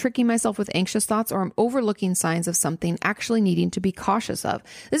that mean I'm tricking myself with anxious thoughts, or I'm overlooking signs of something actually needing to be cautious of?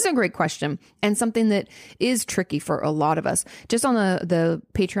 This is a great question, and something that is tricky for a lot of us. Just on the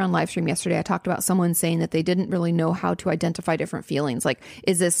Patreon live stream yesterday, I talked about someone saying that they didn't really know how to identify different feelings. Like,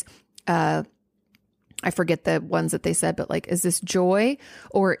 is this, I forget the ones that they said, but like, is this joy,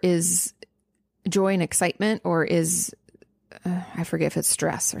 or is joy and excitement, or is, I forget if it's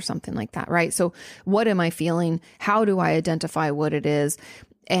stress or something like that, right? So what am I feeling? How do I identify what it is?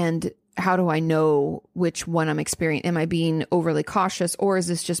 And how do I know which one I'm experiencing? Am I being overly cautious, or is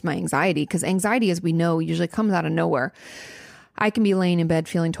this just my anxiety? Because anxiety, as we know, usually comes out of nowhere. I can be laying in bed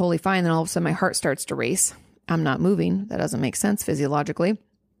feeling totally fine, then all of a sudden my heart starts to race. I'm not moving. That doesn't make sense physiologically.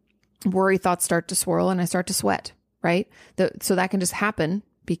 Worry thoughts start to swirl, and I start to sweat, right? So that can just happen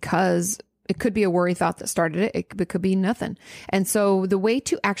because it could be a worry thought that started it. It could be nothing. And so the way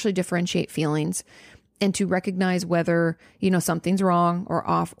to actually differentiate feelings and to recognize whether, something's wrong or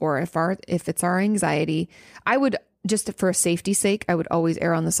off, or if it's our anxiety, I would, just for a safety sake, I would always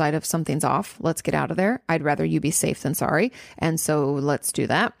err on the side of something's off. Let's get out of there. I'd rather you be safe than sorry. And so let's do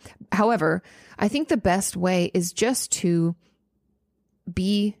that. However, I think the best way is just to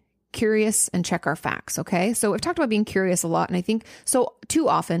be curious and check our facts. Okay. So I've talked about being curious a lot. And I think so too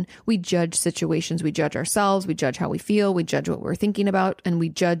often we judge situations, we judge ourselves, we judge how we feel, we judge what we're thinking about, and we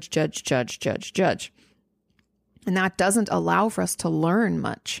judge. And that doesn't allow for us to learn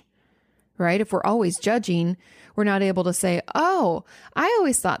much, right? If we're always judging, we're not able to say, oh, I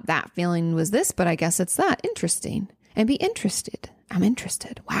always thought that feeling was this, but I guess it's that. Interesting. And be interested. I'm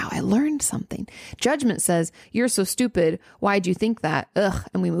interested. Wow, I learned something. Judgment says, you're so stupid. Why'd you think that? Ugh.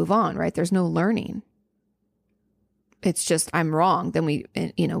 And we move on, right? There's no learning. It's just, I'm wrong. Then we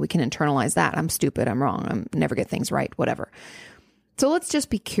can internalize that. I'm stupid. I'm wrong. I never get things right, whatever. So let's just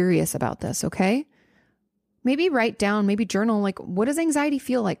be curious about this. Okay. Maybe write down, maybe journal, like, what does anxiety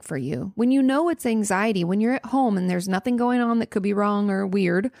feel like for you? When you know it's anxiety, when you're at home and there's nothing going on that could be wrong or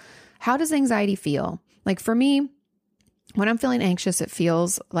weird, how does anxiety feel? Like for me, when I'm feeling anxious, it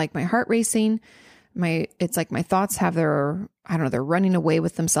feels like my heart racing. It's like my thoughts have they're running away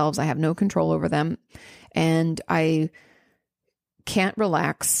with themselves. I have no control over them. And I can't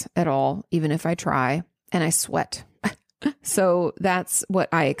relax at all, even if I try, and I sweat. So that's what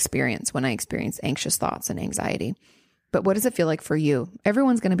I experience when I experience anxious thoughts and anxiety. But what does it feel like for you?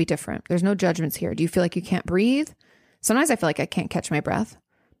 Everyone's going to be different. There's no judgments here. Do you feel like you can't breathe? Sometimes I feel like I can't catch my breath.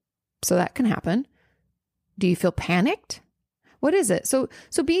 So that can happen. Do you feel panicked? What is it? So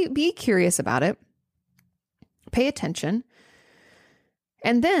be curious about it. Pay attention.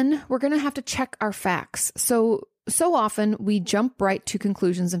 And then we're going to have to check our facts. So often we jump right to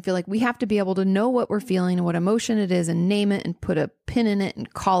conclusions and feel like we have to be able to know what we're feeling and what emotion it is and name it and put a pin in it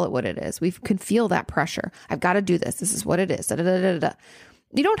and call it what it is. We can feel that pressure. I've got to do this. This is what it is. Da, da, da, da, da.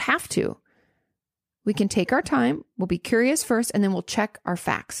 You don't have to. We can take our time. We'll be curious first, and then we'll check our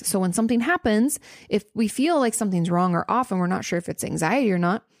facts. So when something happens, if we feel like something's wrong or off and we're not sure if it's anxiety or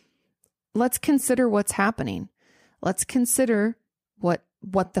not, let's consider what's happening. Let's consider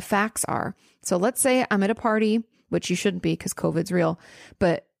what the facts are. So let's say I'm at a party, which you shouldn't be because COVID's real,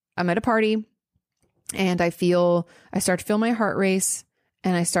 but I'm at a party and I start to feel my heart race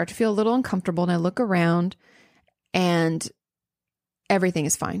and I start to feel a little uncomfortable, and I look around and everything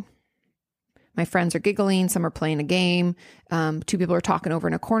is fine. My friends are giggling. Some are playing a game. 2 people are talking over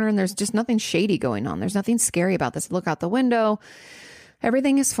in a corner, and there's just nothing shady going on. There's nothing scary about this. Look out the window.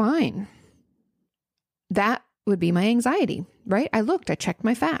 Everything is fine. That would be my anxiety, right? I checked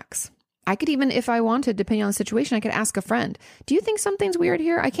my facts. I could even, if I wanted, depending on the situation, I could ask a friend, do you think something's weird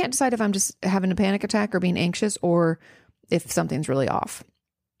here? I can't decide if I'm just having a panic attack or being anxious or if something's really off.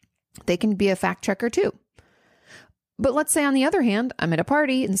 They can be a fact checker too. But let's say on the other hand, I'm at a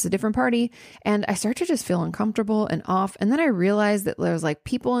party and it's a different party and I start to just feel uncomfortable and off. And then I realize that there's like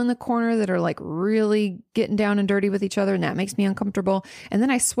people in the corner that are like really getting down and dirty with each other. And that makes me uncomfortable. And then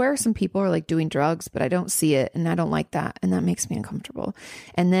I swear some people are like doing drugs, but I don't see it. And I don't like that. And that makes me uncomfortable.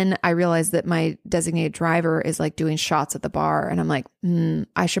 And then I realize that my designated driver is like doing shots at the bar. And I'm like,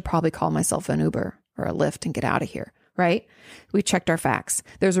 I should probably call myself an Uber or a Lyft and get out of here. Right? We checked our facts.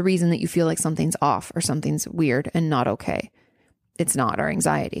 There's a reason that you feel like something's off or something's weird and not okay. It's not our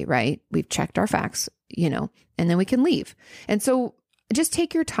anxiety, right? We've checked our facts, and then we can leave. And so just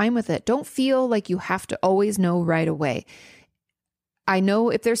take your time with it. Don't feel like you have to always know right away. I know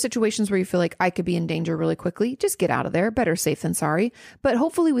if there's situations where you feel like I could be in danger really quickly, just get out of there. Better safe than sorry. But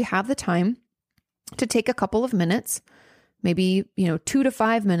hopefully we have the time to take a couple of minutes, maybe, 2 to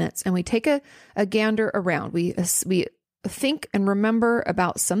 5 minutes, and we take a gander around. We think and remember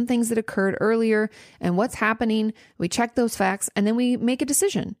about some things that occurred earlier and what's happening. We check those facts and then we make a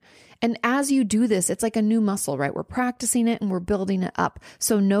decision. And as you do this, it's like a new muscle, right? We're practicing it and we're building it up.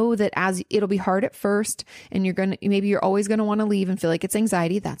 So know that as it'll be hard at first and maybe you're always going to want to leave and feel like it's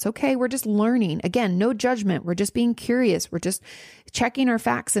anxiety. That's okay. We're just learning. Again, no judgment. We're just being curious. We're just checking our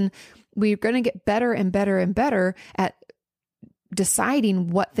facts, and we're going to get better and better and better at deciding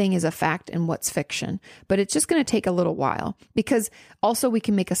what thing is a fact and what's fiction. But it's just going to take a little while, because also we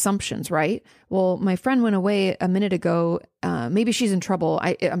can make assumptions, right? Well, my friend went away a minute ago. Maybe she's in trouble.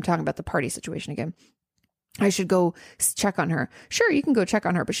 I'm talking about the party situation again. I should go check on her. Sure, you can go check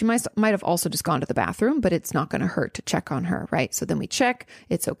on her, but she might have also just gone to the bathroom, but it's not going to hurt to check on her, right? So then we check.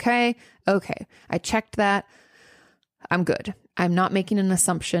 It's okay. Okay, I checked that. I'm good. I'm not making an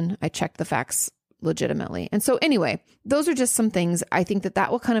assumption. I checked the facts legitimately. And so anyway, those are just some things. I think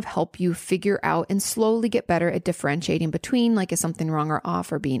that will kind of help you figure out and slowly get better at differentiating between, like, is something wrong or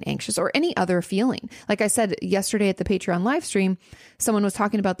off, or being anxious, or any other feeling. Like I said yesterday at the Patreon live stream, someone was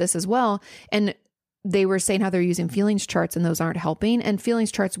talking about this as well. And they were saying how they're using feelings charts and those aren't helping. And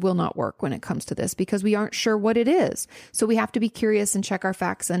feelings charts will not work when it comes to this, because we aren't sure what it is. So we have to be curious and check our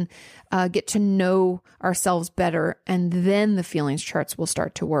facts and get to know ourselves better. And then the feelings charts will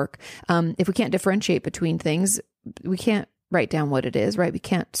start to work. If we can't differentiate between things, we can't write down what it is, right? We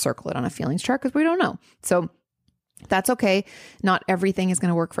can't circle it on a feelings chart because we don't know. So that's okay. Not everything is going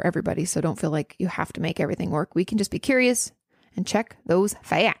to work for everybody. So don't feel like you have to make everything work. We can just be curious and check those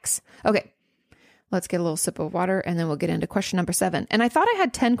facts. Okay. Let's get a little sip of water and then we'll get into question number 7. And I thought I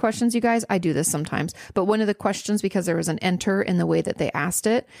had 10 questions, you guys. I do this sometimes. But one of the questions, because there was an enter in the way that they asked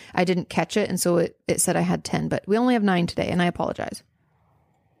it, I didn't catch it. And so it said I had 10, but we only have 9 today, and I apologize.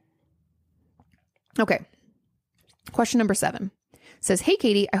 Okay. Question number 7 says, "Hey,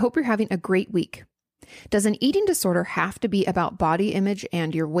 Katie, I hope you're having a great week. Does an eating disorder have to be about body image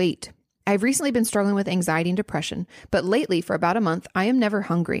and your weight? I've recently been struggling with anxiety and depression, but lately for about a month, I am never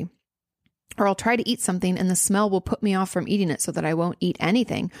hungry. Or I'll try to eat something and the smell will put me off from eating it so that I won't eat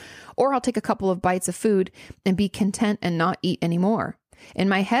anything. Or I'll take a couple of bites of food and be content and not eat anymore. In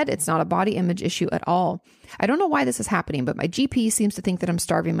my head, it's not a body image issue at all. I don't know why this is happening, but my GP seems to think that I'm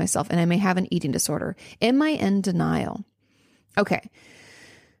starving myself and I may have an eating disorder. Am I in denial?" Okay.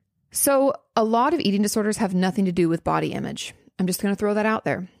 So a lot of eating disorders have nothing to do with body image. I'm just going to throw that out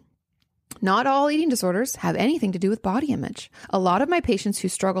there. Not all eating disorders have anything to do with body image. A lot of my patients who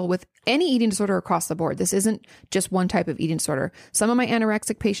struggle with any eating disorder across the board, this isn't just one type of eating disorder. Some of my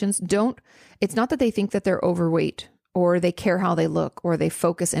anorexic patients it's not that they think that they're overweight or they care how they look or they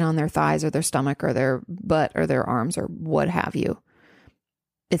focus in on their thighs or their stomach or their butt or their arms or what have you.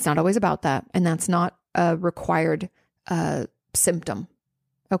 It's not always about that. And that's not a required symptom.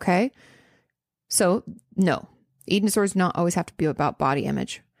 Okay. So no, eating disorders not always have to be about body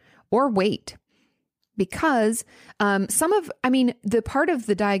image or weight. because the part of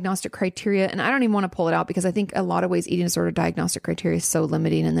the diagnostic criteria, and I don't even want to pull it out because I think a lot of ways eating disorder diagnostic criteria is so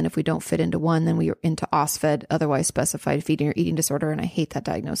limiting. And then if we don't fit into one, then we are into OSFED, otherwise specified feeding or eating disorder. And I hate that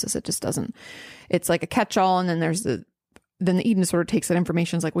diagnosis. It just doesn't, it's like a catch-all. And then then the eating disorder takes that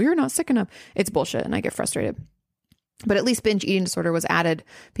information. It's like, well, you're not sick enough. It's bullshit. And I get frustrated. But at least binge eating disorder was added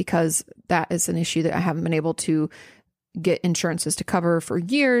because that is an issue that I haven't been able to get insurances to cover for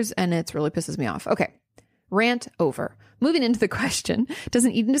years. And it's really pisses me off. Okay. Rant over. Moving into the question, does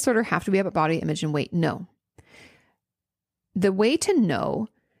an eating disorder have to be about body image and weight? No. The way to know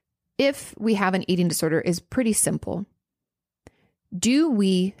if we have an eating disorder is pretty simple. Do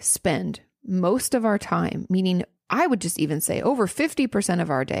we spend most of our time, meaning I would just even say over 50% of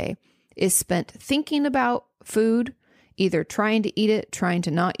our day is spent thinking about food, either trying to eat it, trying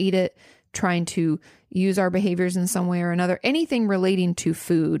to not eat it, trying to use our behaviors in some way or another, anything relating to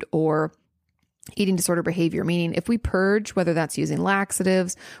food or eating disorder behavior, meaning if we purge, whether that's using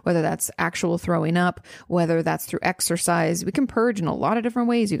laxatives, whether that's actual throwing up, whether that's through exercise, we can purge in a lot of different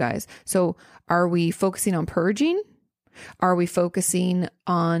ways, you guys. So are we focusing on purging? Are we focusing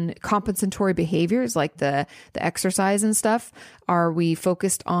on compensatory behaviors like the exercise and stuff? Are we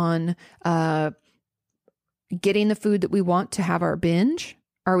focused on getting the food that we want to have our binge?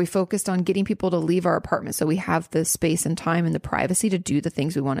 Are we focused on getting people to leave our apartment so we have the space and time and the privacy to do the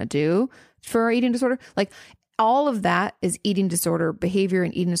things we want to do for our eating disorder? Like all of that is eating disorder behavior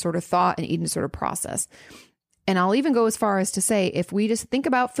and eating disorder thought and eating disorder process. And I'll even go as far as to say, if we just think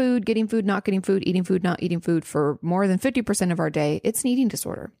about food, getting food, not getting food, eating food, not eating food for more than 50% of our day, it's an eating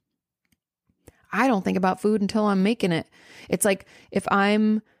disorder. I don't think about food until I'm making it. It's like if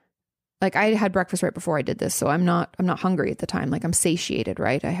I'm like, I had breakfast right before I did this, so I'm not hungry at the time. Like I'm satiated,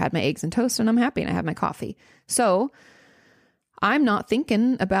 right? I had my eggs and toast and I'm happy and I had my coffee. So I'm not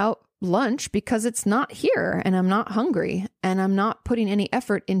thinking about lunch because it's not here and I'm not hungry and I'm not putting any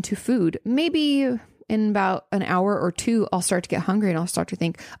effort into food. Maybe in about an hour or two, I'll start to get hungry and I'll start to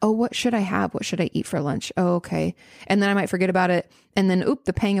think, oh, what should I have? What should I eat for lunch? Oh, okay. And then I might forget about it. And then,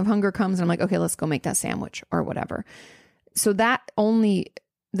 the pang of hunger comes and I'm like, okay, let's go make that sandwich or whatever. So that only...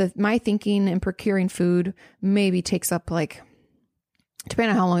 my thinking and procuring food maybe takes up like,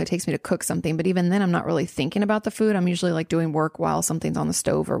 depending on how long it takes me to cook something. But even then I'm not really thinking about the food. I'm usually like doing work while something's on the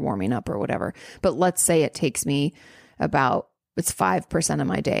stove or warming up or whatever. But let's say it takes me it's 5% of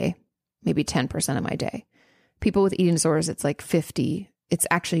my day, maybe 10% of my day. People with eating disorders, it's like 50. It's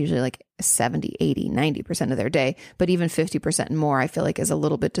actually usually like 70, 80, 90% of their day. But even 50% and more, I feel like is a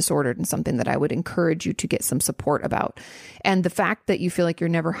little bit disordered and something that I would encourage you to get some support about. And the fact that you feel like you're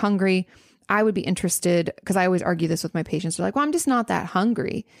never hungry, I would be interested, because I always argue this with my patients. They're like, well, I'm just not that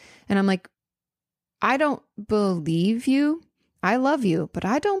hungry. And I'm like, I don't believe you. I love you, but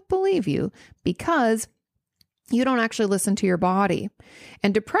I don't believe you because you don't actually listen to your body.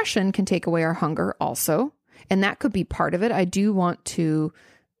 And depression can take away our hunger also. And that could be part of it. I do want to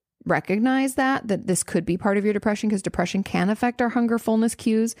recognize that this could be part of your depression because depression can affect our hunger fullness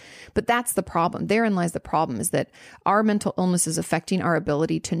cues. But that's the problem. Therein lies the problem, is that our mental illness is affecting our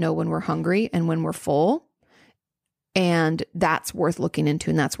ability to know when we're hungry and when we're full. And that's worth looking into,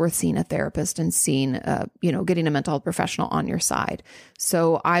 and that's worth seeing a therapist and seeing, getting a mental health professional on your side.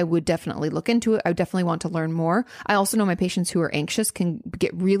 So I would definitely look into it. I definitely want to learn more. I also know my patients who are anxious can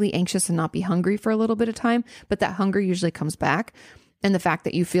get really anxious and not be hungry for a little bit of time, but that hunger usually comes back. And the fact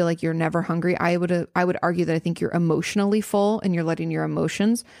that you feel like you're never hungry, I would argue that I think you're emotionally full and you're letting your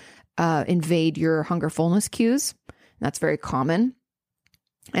emotions invade your hunger fullness cues. That's very common.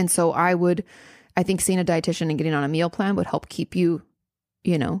 And so I think seeing a dietitian and getting on a meal plan would help keep you,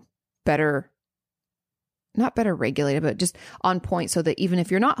 better, not better regulated, but just on point, so that even if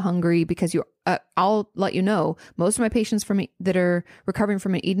you're not hungry, because I'll let you know, most of my patients that are recovering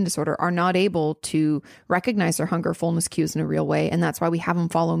from an eating disorder are not able to recognize their hunger fullness cues in a real way. And that's why we have them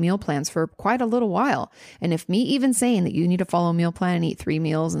follow meal plans for quite a little while. And if me even saying that you need to follow a meal plan and eat 3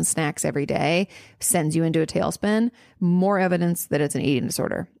 meals and snacks every day sends you into a tailspin, more evidence that it's an eating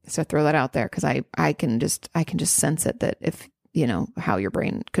disorder. So throw that out there, because I can just sense it, that if how your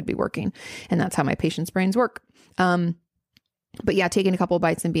brain could be working. And that's how my patients' brains work. But yeah, taking a couple of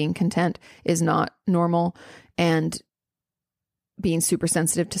bites and being content is not normal. And being super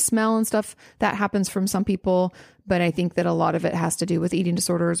sensitive to smell and stuff, that happens from some people. But I think that a lot of it has to do with eating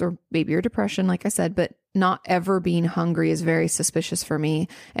disorders or maybe your depression, like I said. But not ever being hungry is very suspicious for me.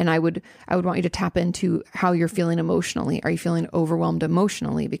 And I would want you to tap into how you're feeling emotionally. Are you feeling overwhelmed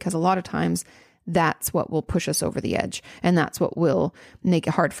emotionally? Because a lot of times that's what will push us over the edge. And that's what will make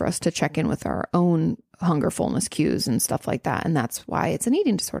it hard for us to check in with our own hunger fullness cues and stuff like that. And that's why it's an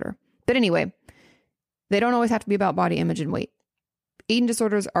eating disorder. But anyway, They don't always have to be about body image and weight. Eating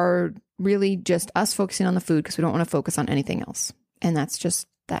disorders are really just us focusing on the food because we don't want to focus on anything else. And that's just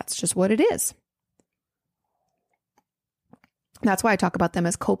what it is. That's why I talk about them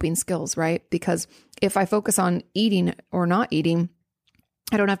as coping skills, right? Because if I focus on eating or not eating,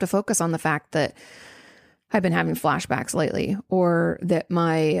 I don't have to focus on the fact that I've been having flashbacks lately, or that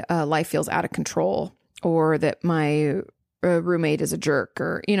my life feels out of control, or that my roommate is a jerk,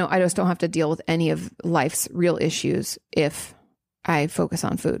 or, I just don't have to deal with any of life's real issues if I focus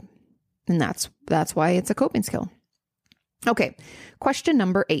on food. And that's why it's a coping skill. Okay. Question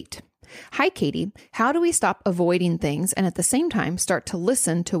number 8. Hi, Katie. How do we stop avoiding things and at the same time start to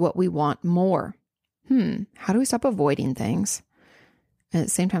listen to what we want more? How do we stop avoiding things and at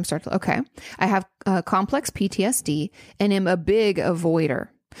the same time start to, okay. I have complex PTSD and am a big avoider.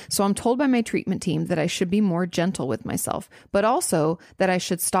 So I'm told by my treatment team that I should be more gentle with myself, but also that I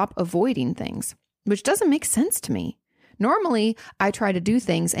should stop avoiding things, which doesn't make sense to me. Normally, I try to do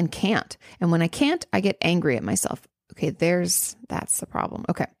things and can't. And when I can't, I get angry at myself. Okay, that's the problem.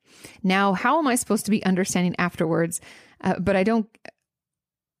 Okay. Now, how am I supposed to be understanding afterwards? But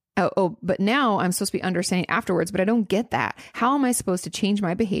now I'm supposed to be understanding afterwards, but I don't get that. How am I supposed to change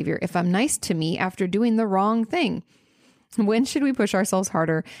my behavior if I'm nice to me after doing the wrong thing? When should we push ourselves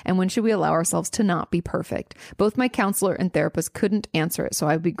harder? And when should we allow ourselves to not be perfect? Both my counselor and therapist couldn't answer it, so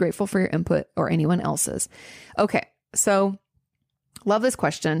I'd be grateful for your input or anyone else's. Okay, so love this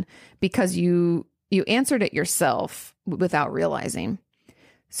question because you answered it yourself without realizing.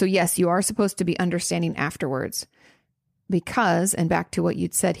 So yes, you are supposed to be understanding afterwards because, and back to what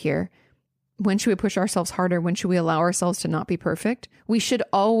you'd said here, when should we push ourselves harder? When should we allow ourselves to not be perfect? We should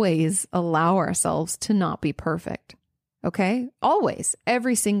always allow ourselves to not be perfect. Okay? Always,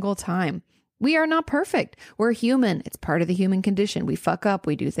 every single time. We are not perfect. We're human. It's part of the human condition. We fuck up.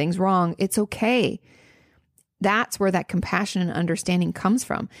 We do things wrong. It's okay. That's where that compassion and understanding comes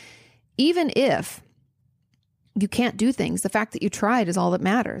from. Even if you can't do things, the fact that you tried is all that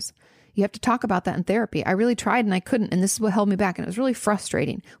matters. You have to talk about that in therapy. I really tried and I couldn't, and this is what held me back. And it was really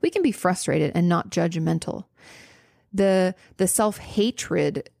frustrating. We can be frustrated and not judgmental. The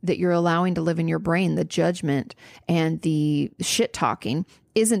self-hatred that you're allowing to live in your brain, the judgment and the shit talking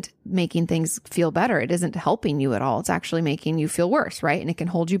isn't making things feel better. It isn't helping you at all. It's actually making you feel worse, right? And it can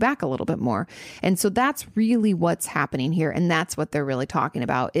hold you back a little bit more. And so that's really what's happening here. And that's what they're really talking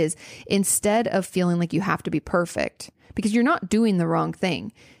about is instead of feeling like you have to be perfect, because you're not doing the wrong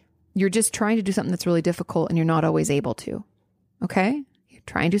thing. You're just trying to do something that's really difficult and you're not always able to. Okay? You're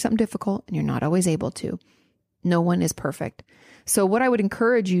trying to do something difficult and you're not always able to. No one is perfect. So what I would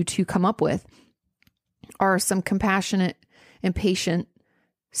encourage you to come up with are some compassionate and patient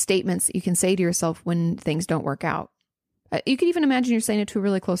statements that you can say to yourself when things don't work out. You could even imagine you're saying it to a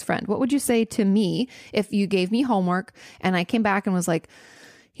really close friend. What would you say to me if you gave me homework and I came back and was like,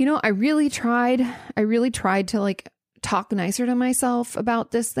 I really tried to like talk nicer to myself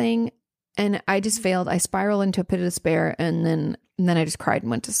about this thing and I just failed. I spiraled into a pit of despair and then I just cried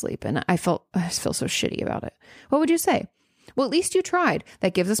and went to sleep and I just feel so shitty about it. What would you say? Well, at least you tried.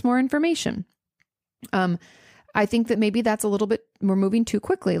 That gives us more information. I think that maybe that's a little bit, we're moving too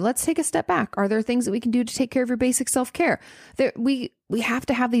quickly. Let's take a step back. Are there things that we can do to take care of your basic self-care? We have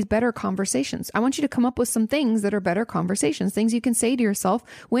to have these better conversations. I want you to come up with some things that are better conversations, things you can say to yourself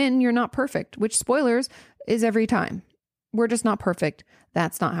when you're not perfect, which spoilers is every time. We're just not perfect.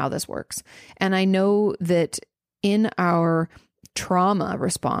 That's not how this works. And I know that in our trauma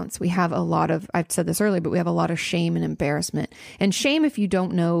response, we have a lot of, I've said this earlier, but we have a lot of shame and embarrassment. And shame, if you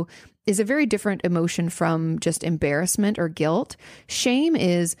don't know, is a very different emotion from just embarrassment or guilt. Shame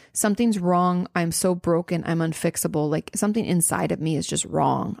is something's wrong. I'm so broken. I'm unfixable. Like something inside of me is just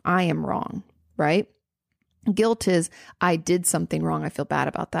wrong. I am wrong, right? Guilt is I did something wrong. I feel bad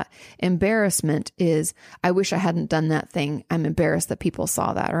about that. Embarrassment is I wish I hadn't done that thing. I'm embarrassed that people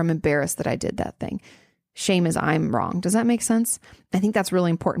saw that, or I'm embarrassed that I did that thing. Shame is I'm wrong. Does that make sense? I think that's really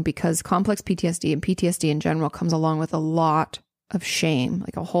important because complex PTSD and PTSD in general comes along with a lot of shame,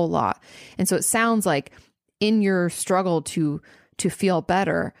 like a whole lot. And so it sounds like in your struggle to feel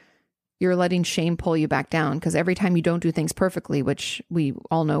better, you're letting shame pull you back down because every time you don't do things perfectly, which we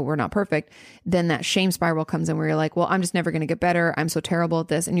all know we're not perfect, then that shame spiral comes in where you're like, well, I'm just never going to get better. I'm so terrible at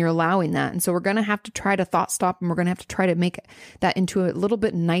this. And you're allowing that. And so we're going to have to try to thought stop and we're going to have to try to make that into a little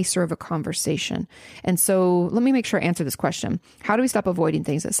bit nicer of a conversation. And so let me make sure I answer this question. How do we stop avoiding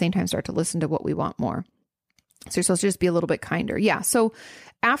things at the same time start to listen to what we want more? So you're supposed to just be a little bit kinder. Yeah. So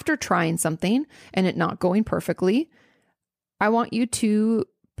after trying something and it not going perfectly, I want you to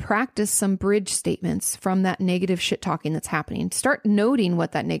practice some bridge statements from that negative shit talking that's happening. Start noting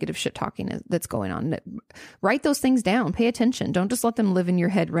what that negative shit talking is that's going on. Write those things down. Pay attention. Don't just let them live in your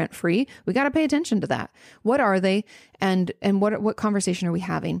head rent free. We got to pay attention to that. What are they? And what conversation are we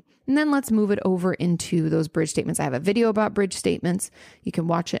having? And then let's move it over into those bridge statements. I have a video about bridge statements. You can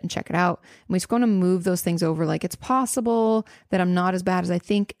watch it and check it out. And we're just going to move those things over. Like, it's possible that I'm not as bad as I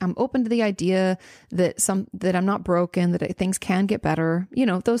think. I'm open to the idea that I'm not broken, that things can get better. You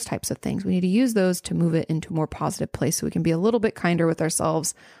know, those types of things. We need to use those to move it into a more positive place so we can be a little bit kinder with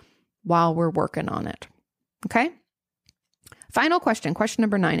ourselves while we're working on it. Okay. Final question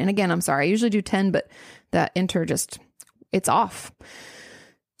number 9. And again, I'm sorry, I usually do 10, but that enter it's off.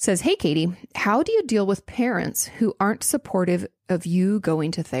 Says, hey, Katie, how do you deal with parents who aren't supportive of you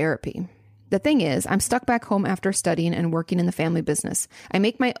going to therapy? The thing is, I'm stuck back home after studying and working in the family business. I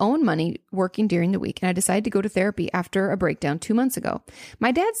make my own money working during the week, and I decided to go to therapy after a breakdown 2 months ago.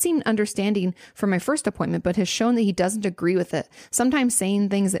 My dad seemed understanding for my first appointment, but has shown that he doesn't agree with it, sometimes saying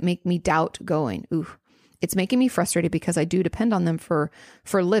things that make me doubt going. Ooh. It's making me frustrated because I do depend on them for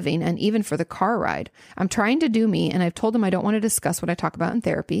living and even for the car ride. I'm trying to do me, and I've told them I don't want to discuss what I talk about in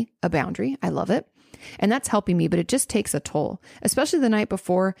therapy, a boundary. I love it. And that's helping me, but it just takes a toll, especially the night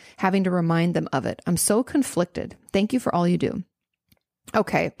before, having to remind them of it. I'm so conflicted. Thank you for all you do.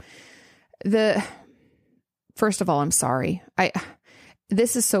 Okay. First of all, I'm sorry.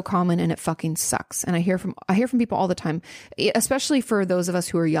 This is so common and it fucking sucks. And I hear from people all the time, especially for those of us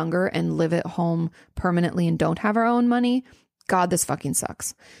who are younger and live at home permanently and don't have our own money. God, this fucking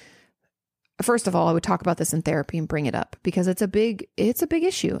sucks. First of all, I would talk about this in therapy and bring it up because it's a big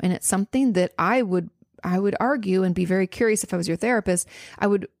issue. And it's something that I would argue and be very curious if I was your therapist. I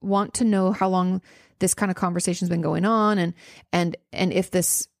would want to know how long this kind of conversation's been going on and if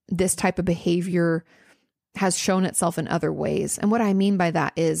this type of behavior has shown itself in other ways. And what I mean by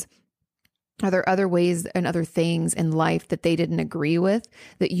that is, are there other ways and other things in life that they didn't agree with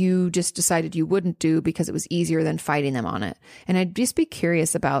that you just decided you wouldn't do because it was easier than fighting them on it? And I'd just be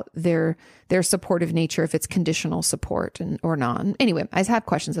curious about their supportive nature, if it's conditional support or not. Anyway, I have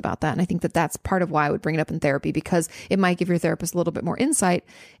questions about that. And I think that that's part of why I would bring it up in therapy, because it might give your therapist a little bit more insight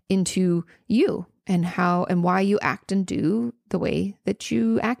into you and how and why you act and do the way that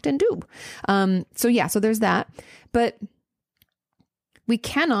you act and do. So there's that. But we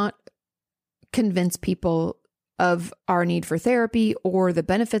cannot convince people of our need for therapy or the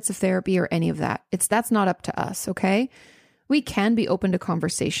benefits of therapy or any of that. That's not up to us. Okay. We can be open to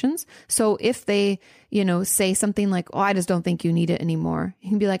conversations. So if they, say something like, oh, I just don't think you need it anymore. You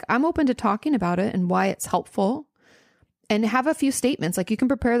can be like, I'm open to talking about it and why it's helpful, and have a few statements. Like, you can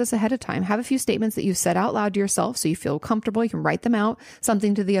prepare this ahead of time. Have a few statements that you've said out loud to yourself so you feel comfortable. You can write them out.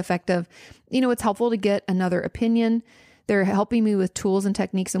 Something to the effect of, it's helpful to get another opinion. They're helping me with tools and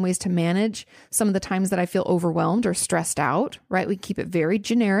techniques and ways to manage some of the times that I feel overwhelmed or stressed out, right? We keep it very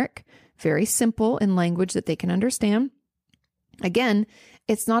generic, very simple in language that they can understand. Again,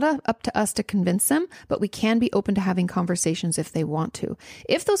 it's not up to us to convince them, but we can be open to having conversations if they want to.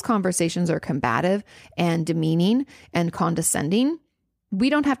 If those conversations are combative and demeaning and condescending, we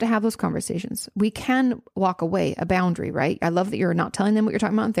don't have to have those conversations. We can walk away, a boundary, right? I love that you're not telling them what you're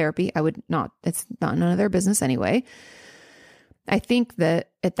talking about in therapy. I would not, it's not none of their business anyway. I think that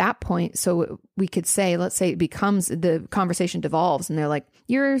at that point, so we could say, let's say it becomes, the conversation devolves and they're like,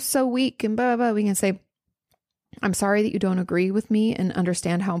 you're so weak and blah, blah, blah. We can say, I'm sorry that you don't agree with me and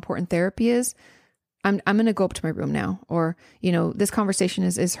understand how important therapy is. I'm going to go up to my room now. Or, this conversation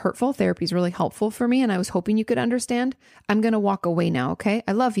is hurtful. Therapy is really helpful for me. And I was hoping you could understand. I'm going to walk away now. Okay.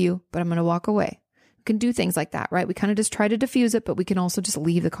 I love you, but I'm going to walk away. We can do things like that, right? We kind of just try to diffuse it, but we can also just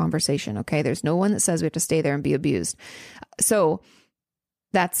leave the conversation. Okay. There's no one that says we have to stay there and be abused. So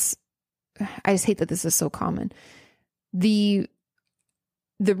I just hate that this is so common.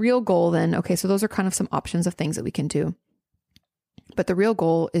 The real goal then, okay, so those are kind of some options of things that we can do. But the real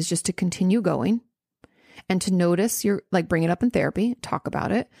goal is just to continue going and to notice bring it up in therapy, talk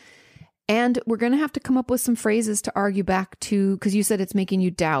about it. And we're going to have to come up with some phrases to argue back to, because you said it's making you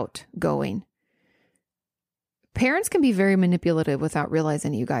doubt going. Parents can be very manipulative without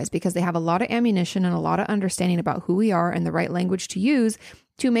realizing it, you guys, because they have a lot of ammunition and a lot of understanding about who we are and the right language to use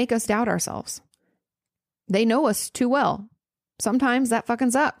to make us doubt ourselves. They know us too well. Sometimes that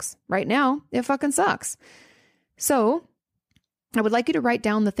fucking sucks. Right now, it fucking sucks. So I would like you to write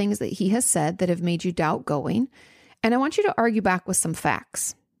down the things that he has said that have made you doubt going. And I want you to argue back with some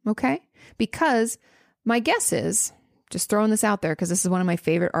facts. Okay? Because my guess is, just throwing this out there, because this is one of my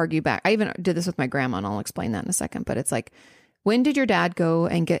favorite argue back. I even did this with my grandma, and I'll explain that in a second. But it's like, When did your dad go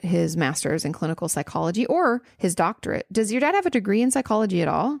and get his master's in clinical psychology or his doctorate? Does your dad have a degree in psychology at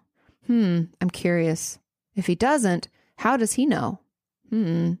all? I'm curious. If he doesn't, how does he know?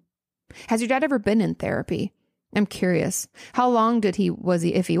 Has your dad ever been in therapy? I'm curious. How long if he was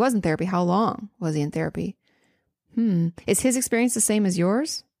in therapy, how long was he in therapy? Is his experience the same as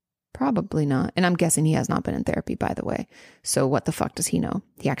yours? Probably not. And I'm guessing he has not been in therapy, by the way. So what the fuck does he know?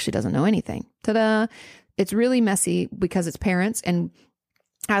 He actually doesn't know anything. Ta-da. It's really messy because it's parents. And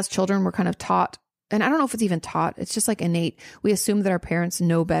as children, we're kind of taught, and I don't know if it's even taught, it's just like innate. We assume that our parents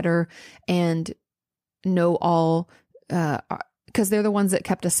know better and know all, because they're the ones that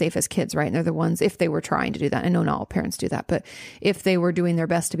kept us safe as kids, right? And they're the ones, if they were trying to do that, I know not all parents do that, but if they were doing their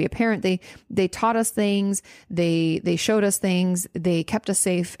best to be a parent, they taught us things, they showed us things, they kept us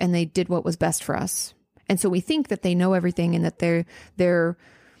safe, and they did what was best for us. And so we think that they know everything and that they're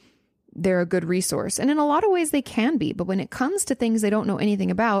a good resource. And in a lot of ways they can be, but when it comes to things they don't know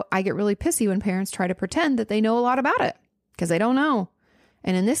anything about, I get really pissy when parents try to pretend that they know a lot about it because they don't know.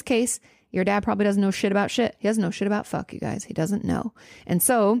 And in this case, your dad probably doesn't know shit about shit. He doesn't know shit about fuck, you guys. He doesn't know. And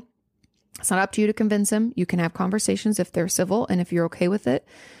so it's not up to you to convince him. You can have conversations if they're civil and if you're okay with it.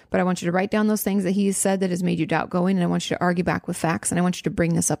 But I want you to write down those things that he's said that has made you doubt going. And I want you to argue back with facts. And I want you to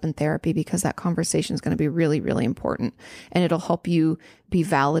bring this up in therapy because that conversation is going to be really, really important. And it'll help you be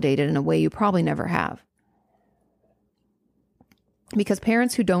validated in a way you probably never have. Because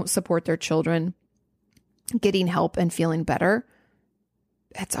parents who don't support their children getting help and feeling better,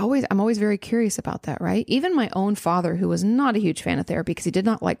 I'm always very curious about that, right? Even my own father, who was not a huge fan of therapy because he did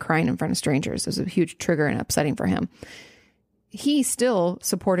not like crying in front of strangers. It was a huge trigger and upsetting for him. He still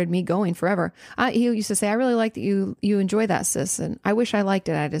supported me going forever. He used to say, I really like that you enjoy that, sis. And I wish I liked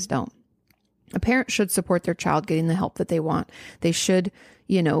it. I just don't. A parent should support their child getting the help that they want. They should,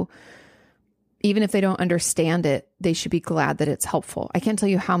 even if they don't understand it, they should be glad that it's helpful. I can't tell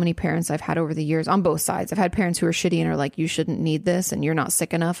you how many parents I've had over the years on both sides. I've had parents who are shitty and are like, you shouldn't need this and you're not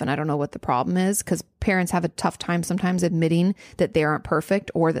sick enough. And I don't know what the problem is, because parents have a tough time sometimes admitting that they aren't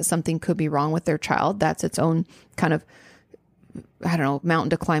perfect or that something could be wrong with their child. That's its own kind of, mountain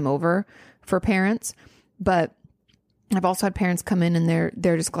to climb over for parents. But I've also had parents come in and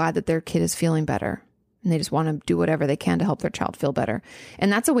they're just glad that their kid is feeling better. And they just want to do whatever they can to help their child feel better. And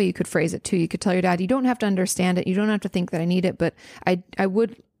that's a way you could phrase it too. You could tell your dad, you don't have to understand it. You don't have to think that I need it, but I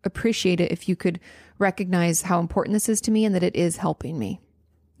would appreciate it if you could recognize how important this is to me and that it is helping me.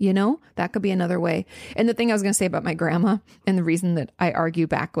 That could be another way. And the thing I was going to say about my grandma, and the reason that I argue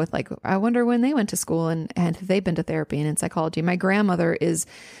back with, like, I wonder when they went to school and have they been to therapy and in psychology. My grandmother is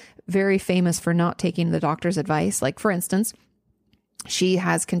very famous for not taking the doctor's advice. Like, for instance, she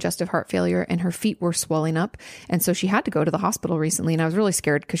has congestive heart failure and her feet were swelling up. And so she had to go to the hospital recently. And I was really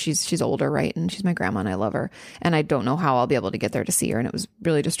scared because she's older, right? And she's my grandma and I love her. And I don't know how I'll be able to get there to see her. And it was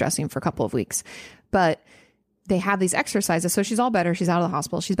really distressing for a couple of weeks. But they have these exercises. So she's all better. She's out of the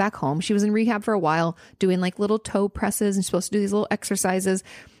hospital. She's back home. She was in rehab for a while doing like little toe presses and she's supposed to do these little exercises.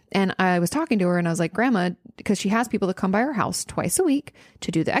 And I was talking to her and I was like, Grandma, because she has people that come by her house twice a week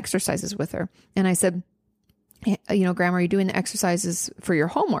to do the exercises with her. And I said, Grandma, are you doing the exercises for your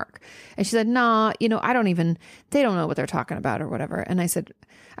homework? And she said, nah, they don't know what they're talking about or whatever. And I said,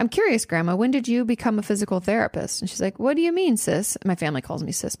 I'm curious, Grandma, when did you become a physical therapist? And she's like, what do you mean, sis? My family calls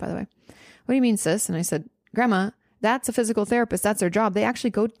me sis, by the way. What do you mean, sis? And I said, Grandma, that's a physical therapist. That's their job. They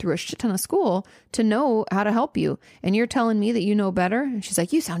actually go through a shit ton of school to know how to help you. And you're telling me that you know better? And she's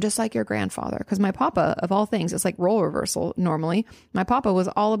like, you sound just like your grandfather. Because my papa, of all things, it's like role reversal normally. My papa was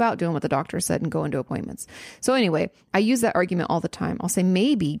all about doing what the doctor said and going to appointments. So anyway, I use that argument all the time. I'll say,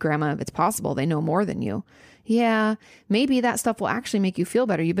 maybe, Grandma, it's possible they know more than you. Yeah, maybe that stuff will actually make you feel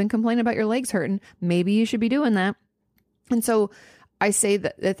better. You've been complaining about your legs hurting. Maybe you should be doing that. And so I say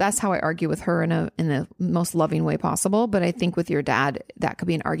that's how I argue with her in the most loving way possible. But I think with your dad, that could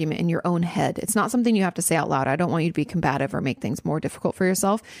be an argument in your own head. It's not something you have to say out loud. I don't want you to be combative or make things more difficult for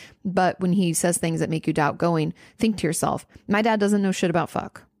yourself. But when he says things that make you doubt going, think to yourself, my dad doesn't know shit about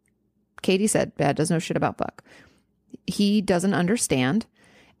fuck. Katie said, Dad doesn't know shit about fuck. He doesn't understand.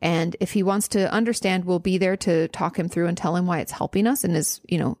 And if he wants to understand, we'll be there to talk him through and tell him why it's helping us and is,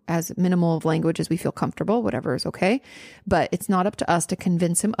 as minimal of language as we feel comfortable, whatever is okay. But it's not up to us to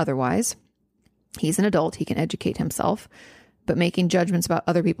convince him otherwise. He's an adult. He can educate himself. But making judgments about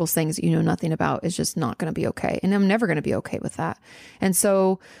other people's things that you know nothing about is just not going to be okay. And I'm never going to be okay with that. And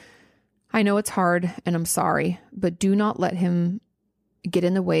so I know it's hard and I'm sorry, but do not let him get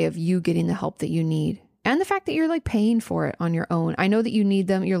in the way of you getting the help that you need. And the fact that you're like paying for it on your own. I know that you need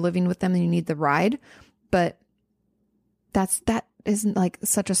them, you're living with them and you need the ride, but isn't like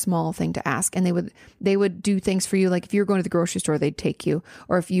such a small thing to ask. And they would do things for you. Like if you were going to the grocery store, they'd take you,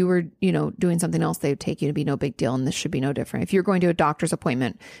 or if you were, doing something else, they would take you. To be no big deal. And this should be no different. If you're going to a doctor's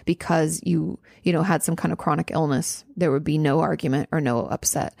appointment because you had some kind of chronic illness, there would be no argument or no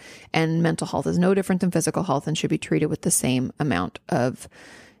upset. And mental health is no different than physical health and should be treated with the same amount of,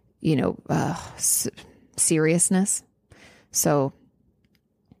 seriousness. So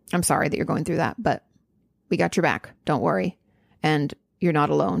I'm sorry that you're going through that, but we got your back. Don't worry. And you're not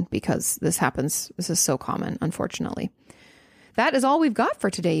alone, because this happens. This is so common, unfortunately. That is all we've got for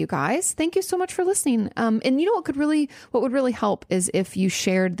today, you guys. Thank you so much for listening. And what would really help is if you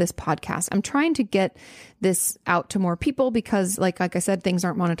shared this podcast. I'm trying to get this out to more people because like I said, things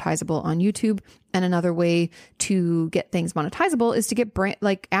aren't monetizable on YouTube. And another way to get things monetizable is to get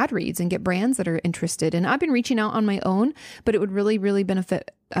ad reads and get brands that are interested. And I've been reaching out on my own, but it would really, really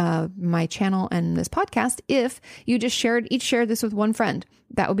benefit my channel and this podcast if you just each shared this with one friend.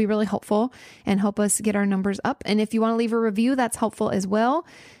 That would be really helpful and help us get our numbers up. And if you want to leave a review, that's helpful as well.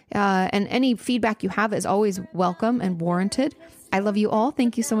 And any feedback you have is always welcome and warranted. I love you all.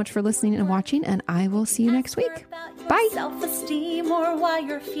 Thank you so much for listening and watching, and I will see you next week. Bye. Self-esteem or why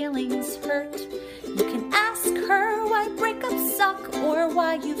your feelings hurt. You can ask her why breakups suck or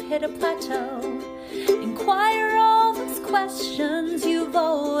why you've hit a plateau. Inquire all those questions you've always